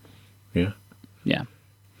 So. No. Yeah. Yeah.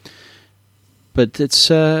 But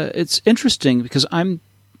it's interesting because I'm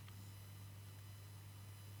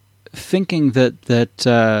thinking that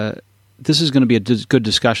this is going to be a good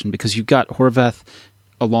discussion because you've got Horvath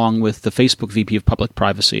along with the Facebook VP of Public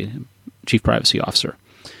Privacy, Chief Privacy Officer.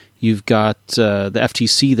 You've got the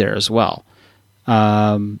FTC there as well.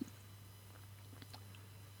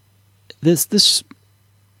 This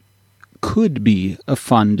could be a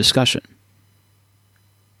fun discussion.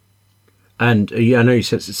 And I know you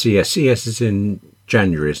said CES. CES is in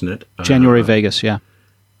January, isn't it? January, Vegas, yeah.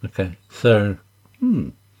 Okay. So,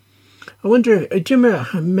 I wonder, do you remember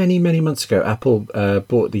how many months ago Apple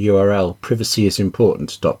bought the URL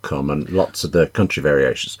privacyisimportant.com and lots of the country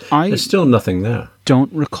variations? There's still nothing there.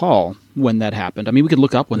 Don't recall when that happened. I mean, we could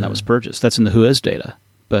look up when that was purchased. That's in the Whois data.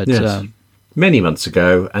 But yes. Many months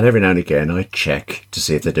ago, and every now and again I check to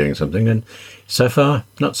see if they're doing something, and so far,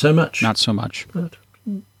 not so much. Not so much. But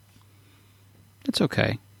it's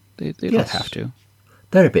okay. They don't have to.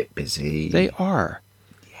 They're a bit busy. They are.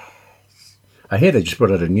 Yes. I hear they just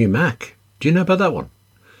brought out a new Mac. Do you know about that one?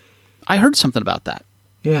 I heard something about that.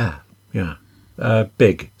 Yeah.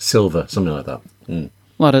 Big, silver, something like that. A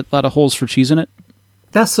lot of holes for cheese in it?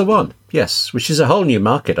 That's the one, yes, which is a whole new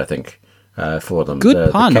market, I think, for them.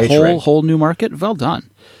 Good pun. Whole new market. Well done.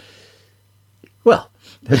 Well.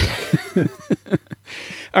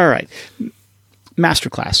 All right.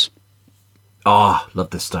 Masterclass. Oh,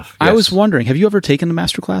 love this stuff. Yes. I was wondering, have you ever taken the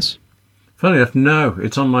Masterclass? Funny enough, no.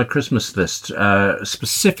 It's on my Christmas list,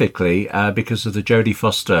 specifically because of the Jodie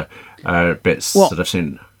Foster bits that I've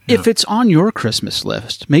seen. If it's on your Christmas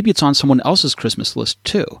list, maybe it's on someone else's Christmas list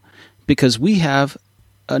too, because we have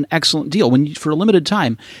an excellent deal. For a limited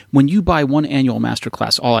time, when you buy one annual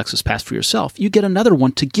Masterclass All Access Pass for yourself, you get another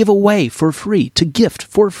one to give away for free, to gift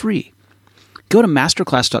for free. Go to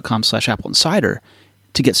masterclass.com/Apple Insider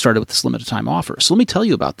to get started with this limited time offer. So let me tell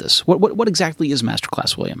you about this. What exactly is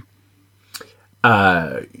Masterclass, William?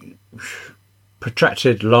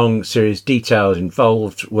 Protracted, long series, detailed,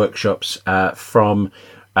 involved workshops from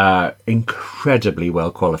incredibly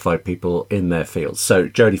well-qualified people in their fields. So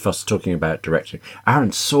Jodie Foster talking about directing,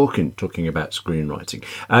 Aaron Sorkin talking about screenwriting.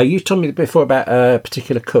 You told me before about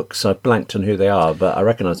particular cooks. I blanked on who they are, but I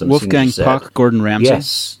recognise them. Wolfgang Puck, Gordon Ramsay.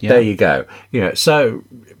 Yes, there you go. So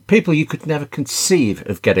people you could never conceive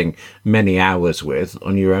of getting many hours with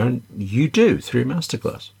on your own, you do through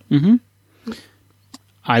Masterclass. Mm-hmm.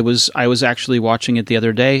 I was actually watching it the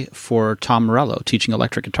other day for Tom Morello teaching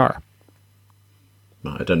electric guitar.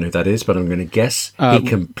 I don't know who that is, but I'm going to guess he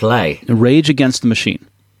can play. Rage Against the Machine.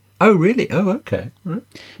 Oh, really? Oh, okay. Right.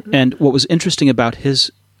 And what was interesting about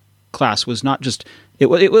his class was not just it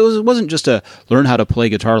wasn't just a learn how to play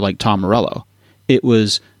guitar like Tom Morello. It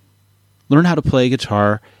was learn how to play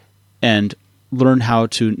guitar and learn how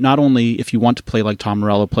to not only, if you want to play like Tom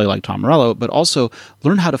Morello, play like Tom Morello, but also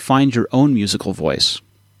learn how to find your own musical voice.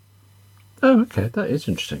 Oh, okay. That is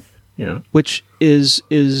interesting. which is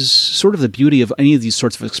sort of the beauty of any of these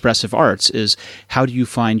sorts of expressive arts, is how do you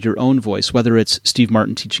find your own voice, whether it's Steve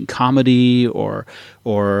Martin teaching comedy or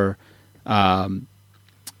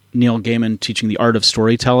Neil Gaiman teaching the art of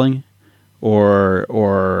storytelling, or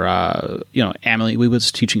Emily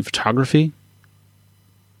Wiewood's teaching photography,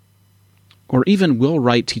 or even Will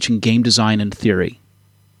Wright teaching game design and theory.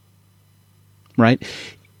 Right?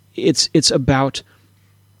 It's about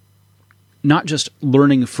not just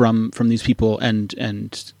learning from these people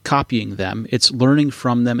and copying them. It's learning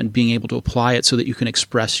from them and being able to apply it so that you can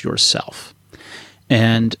express yourself.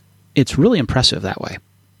 And it's really impressive that way.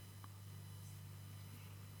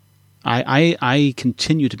 I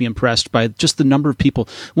continue to be impressed by just the number of people.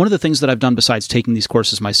 One of the things that I've done besides taking these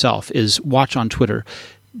courses myself is watch on Twitter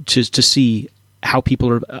to see how people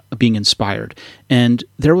are being inspired. And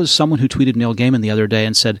there was someone who tweeted Neil Gaiman the other day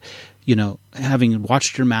and said, having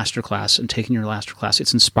watched your masterclass and taken your masterclass,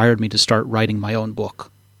 it's inspired me to start writing my own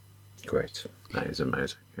book. Great. That is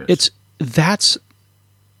amazing. Yes. That's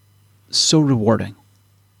so rewarding.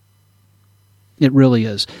 It really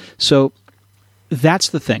is. So that's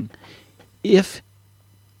the thing. If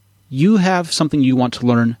you have something you want to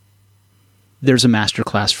learn, there's a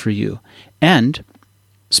masterclass for you. And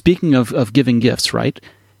speaking of giving gifts, right?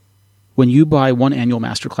 When you buy one annual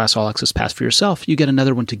Masterclass All Access Pass for yourself, you get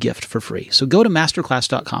another one to gift for free. So go to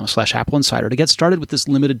masterclass.com/Apple Insider to get started with this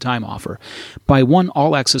limited time offer. Buy one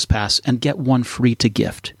All Access Pass and get one free to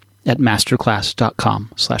gift at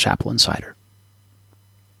masterclass.com/Apple Insider.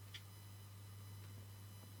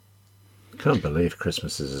 I can't believe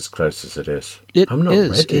Christmas is as close as it is. I'm not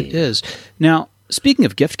ready. It is. Now, speaking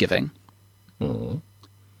of gift giving,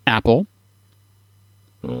 Apple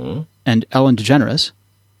and Ellen DeGeneres.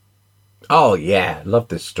 Oh, yeah. Love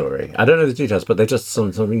this story. I don't know the details, but they're just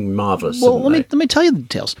something marvelous. Well, let me tell you the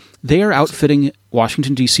details. They are outfitting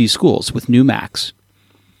Washington, D.C. schools with new Macs.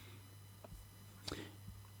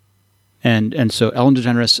 And so Ellen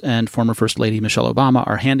DeGeneres and former First Lady Michelle Obama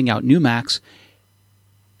are handing out new Macs.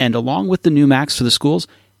 And along with the new Macs to the schools,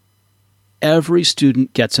 every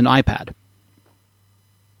student gets an iPad.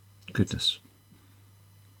 Goodness.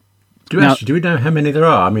 Do we know how many there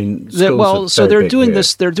are? I mean, they're doing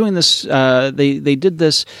this. They're doing this. They did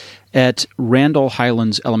this at Randall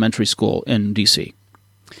Highlands Elementary School in D.C.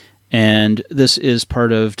 And this is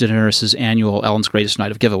part of DeGeneres' annual Ellen's Greatest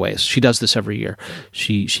Night of giveaways. She does this every year.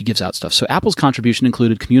 She gives out stuff. So Apple's contribution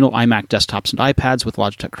included communal iMac desktops and iPads with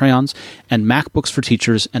Logitech crayons, and MacBooks for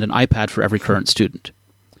teachers, and an iPad for every current student.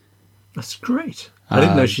 That's great. I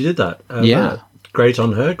didn't know she did that. Yeah. Great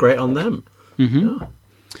on her. Great on them. Mm-hmm. Yeah.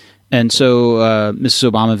 And so Mrs.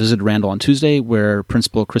 Obama visited Randall on Tuesday, where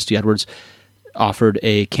Principal Christy Edwards offered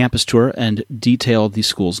a campus tour and detailed the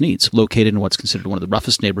school's needs. Located in what's considered one of the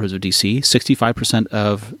roughest neighborhoods of D.C., 65%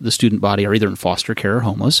 of the student body are either in foster care or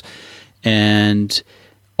homeless, and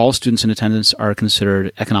all students in attendance are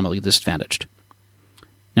considered economically disadvantaged.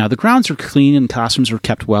 Now, the grounds are clean and classrooms are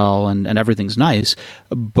kept well and everything's nice,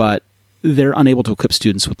 but they're unable to equip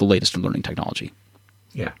students with the latest in learning technology.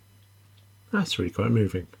 Yeah. That's really quite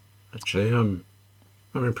moving. Actually, I'm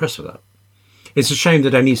impressed with that. It's a shame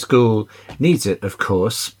that any school needs it, of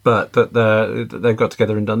course, but that they've got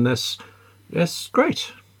together and done this. Yes,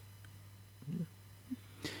 great.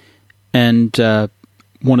 And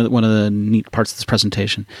one of the neat parts of this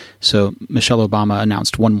presentation. So Michelle Obama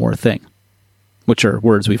announced one more thing, which are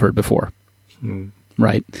words we've heard before,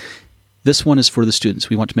 right? This one is for the students.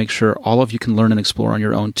 We want to make sure all of you can learn and explore on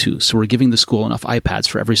your own too. So we're giving the school enough iPads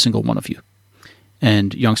for every single one of you.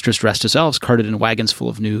 And youngsters dressed as elves carted in wagons full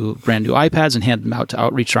of brand new iPads and handed them out to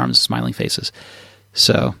outreached arms and smiling faces.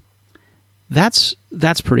 So that's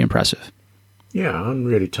pretty impressive. Yeah, I'm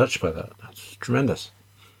really touched by that. That's tremendous.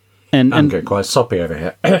 And I'm getting quite soppy over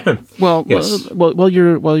here. Yes. While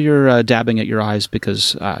you're dabbing at your eyes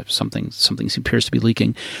because something appears to be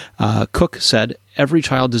leaking, Cook said, "Every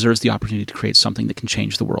child deserves the opportunity to create something that can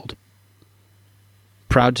change the world."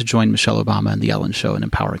 Proud to join Michelle Obama and the Ellen Show in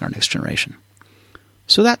empowering our next generation.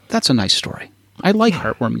 So that's a nice story. I like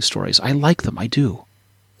heartwarming stories. I like them. I do.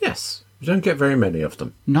 Yes. You don't get very many of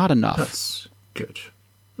them. Not enough. That's good.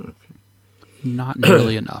 Okay. Not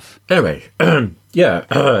nearly enough. Anyway, did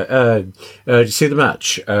you see the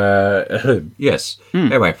match? Yes.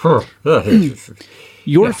 Anyway.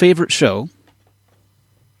 Your favorite show.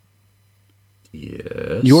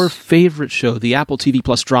 Yes. Your favorite show, the Apple TV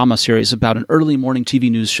Plus drama series about an early morning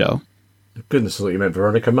TV news show. Goodness, I thought you meant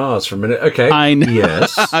Veronica Mars for a minute. Okay. I know.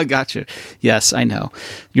 Yes. I got you. Yes, I know.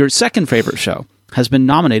 Your second favorite show has been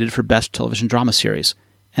nominated for Best Television Drama Series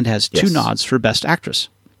and has 2 nods for Best Actress.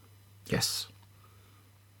 Yes.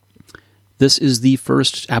 this is the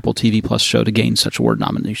first Apple TV Plus show to gain such award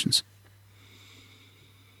nominations.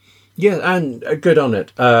 Yeah, and good on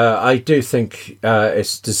it. I do think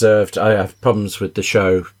it's deserved. I have problems with the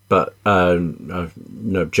show, but I've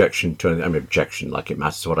no objection to anything. I mean, objection like it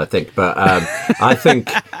matters what I think. But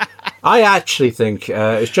I actually think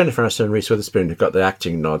it's Jennifer Aniston and Reese Witherspoon who got the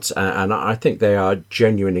acting nods, and I think they are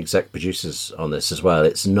genuine exec producers on this as well.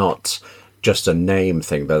 It's not just a name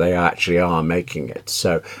thing, but they actually are making it.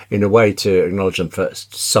 So in a way, to acknowledge them for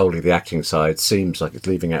solely the acting side seems like it's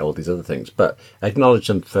leaving out all these other things, but acknowledge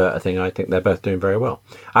them for a thing. I think they're both doing very well.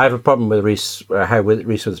 I have a problem with how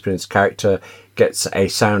Reese Witherspoon's character gets a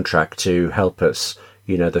soundtrack to help us,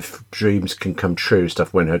 the dreams can come true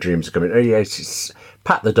stuff when her dreams are coming. Oh yes, it's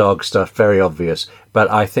pat the dog stuff, very obvious, but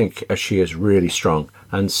I think she is really strong,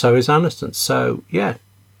 and so is Aniston. So yeah,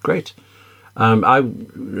 great. I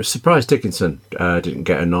was surprised Dickinson didn't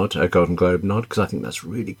get a Golden Globe nod, because I think that's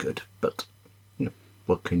really good. But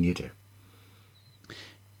what can you do?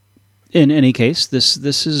 In any case, this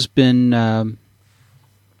has been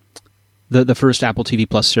the first Apple TV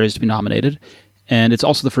Plus series to be nominated, and it's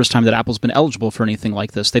also the first time that Apple's been eligible for anything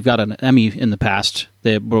like this. They've got an Emmy in the past,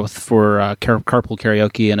 both for Carpool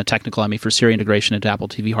Karaoke and a technical Emmy for Siri integration into Apple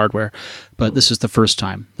TV hardware, but this is the first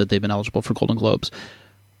time that they've been eligible for Golden Globes.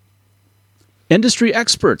 Industry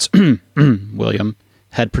experts, William,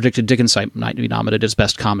 had predicted Dickinson might be nominated as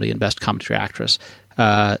Best Comedy and Best Commentary Actress.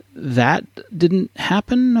 That didn't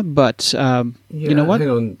happen, but you know what? Hang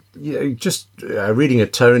on. Just reading a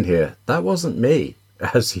tone here, that wasn't me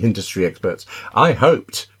as the industry experts. I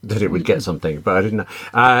hoped that it would get something, but I didn't.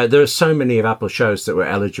 There are so many of Apple shows that were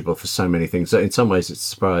eligible for so many things that in some ways it's a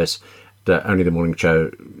surprise that only the morning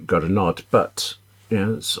show got a nod, but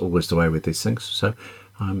it's always the way with these things. So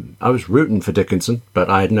I was rooting for Dickinson, but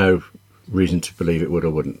I had no reason to believe it would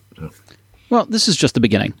or wouldn't. So. Well, this is just the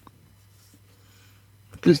beginning.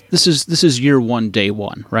 This is year one, day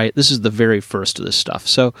one, right? This is the very first of this stuff.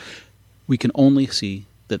 So we can only see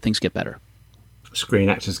that things get better. Screen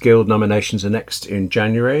Actors Guild nominations are next in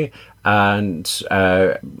January, and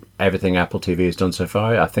everything Apple TV has done so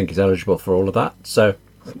far, I think, is eligible for all of that. So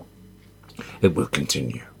it will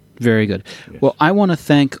continue. Very good. Yes. Well, I want to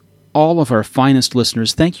thank all of our finest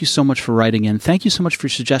listeners. Thank you so much for writing in. Thank you so much for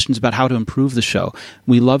your suggestions about how to improve the show.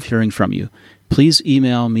 We love hearing from you. Please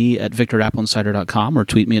email me at victor@appleinsider.com or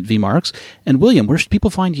tweet me at vmarks. And William, where should people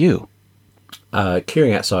find you?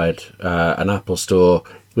 Queuing outside an Apple store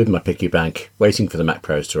with my piggy bank, waiting for the Mac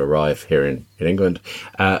Pros to arrive here in England,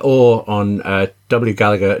 or on W.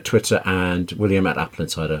 Gallagher at Twitter and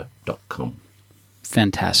william@appleinsider.com.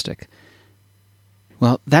 Fantastic.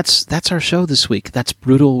 Well, that's our show this week. That's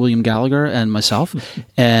Brutal William Gallagher and myself,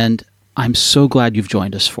 and I'm so glad you've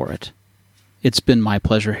joined us for it. It's been my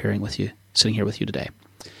pleasure sitting here with you today.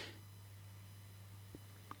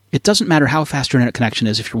 It doesn't matter how fast your internet connection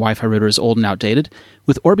is if your Wi-Fi router is old and outdated.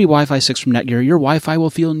 With Orbi Wi-Fi 6 from Netgear, your Wi-Fi will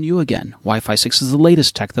feel new again. Wi-Fi 6 is the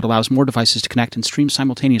latest tech that allows more devices to connect and stream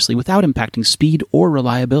simultaneously without impacting speed or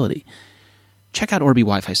reliability. Check out Orbi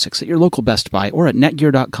Wi-Fi 6 at your local Best Buy or at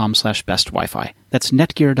netgear.com/bestwifi. That's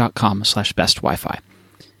netgear.com/bestwifi.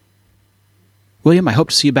 William, I hope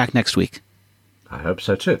to see you back next week. I hope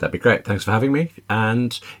so too. That'd be great. Thanks for having me.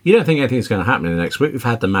 And you don't think anything's going to happen in the next week? We've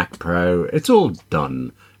had the Mac Pro. It's all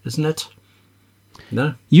done, isn't it?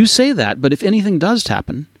 No? You say that, but if anything does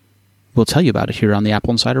happen, we'll tell you about it here on the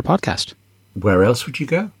Apple Insider podcast. Where else would you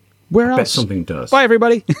go? Where else? I bet something does. Bye,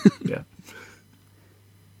 everybody. Yeah.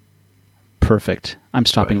 Perfect. I'm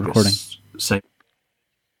stopping recording. Same.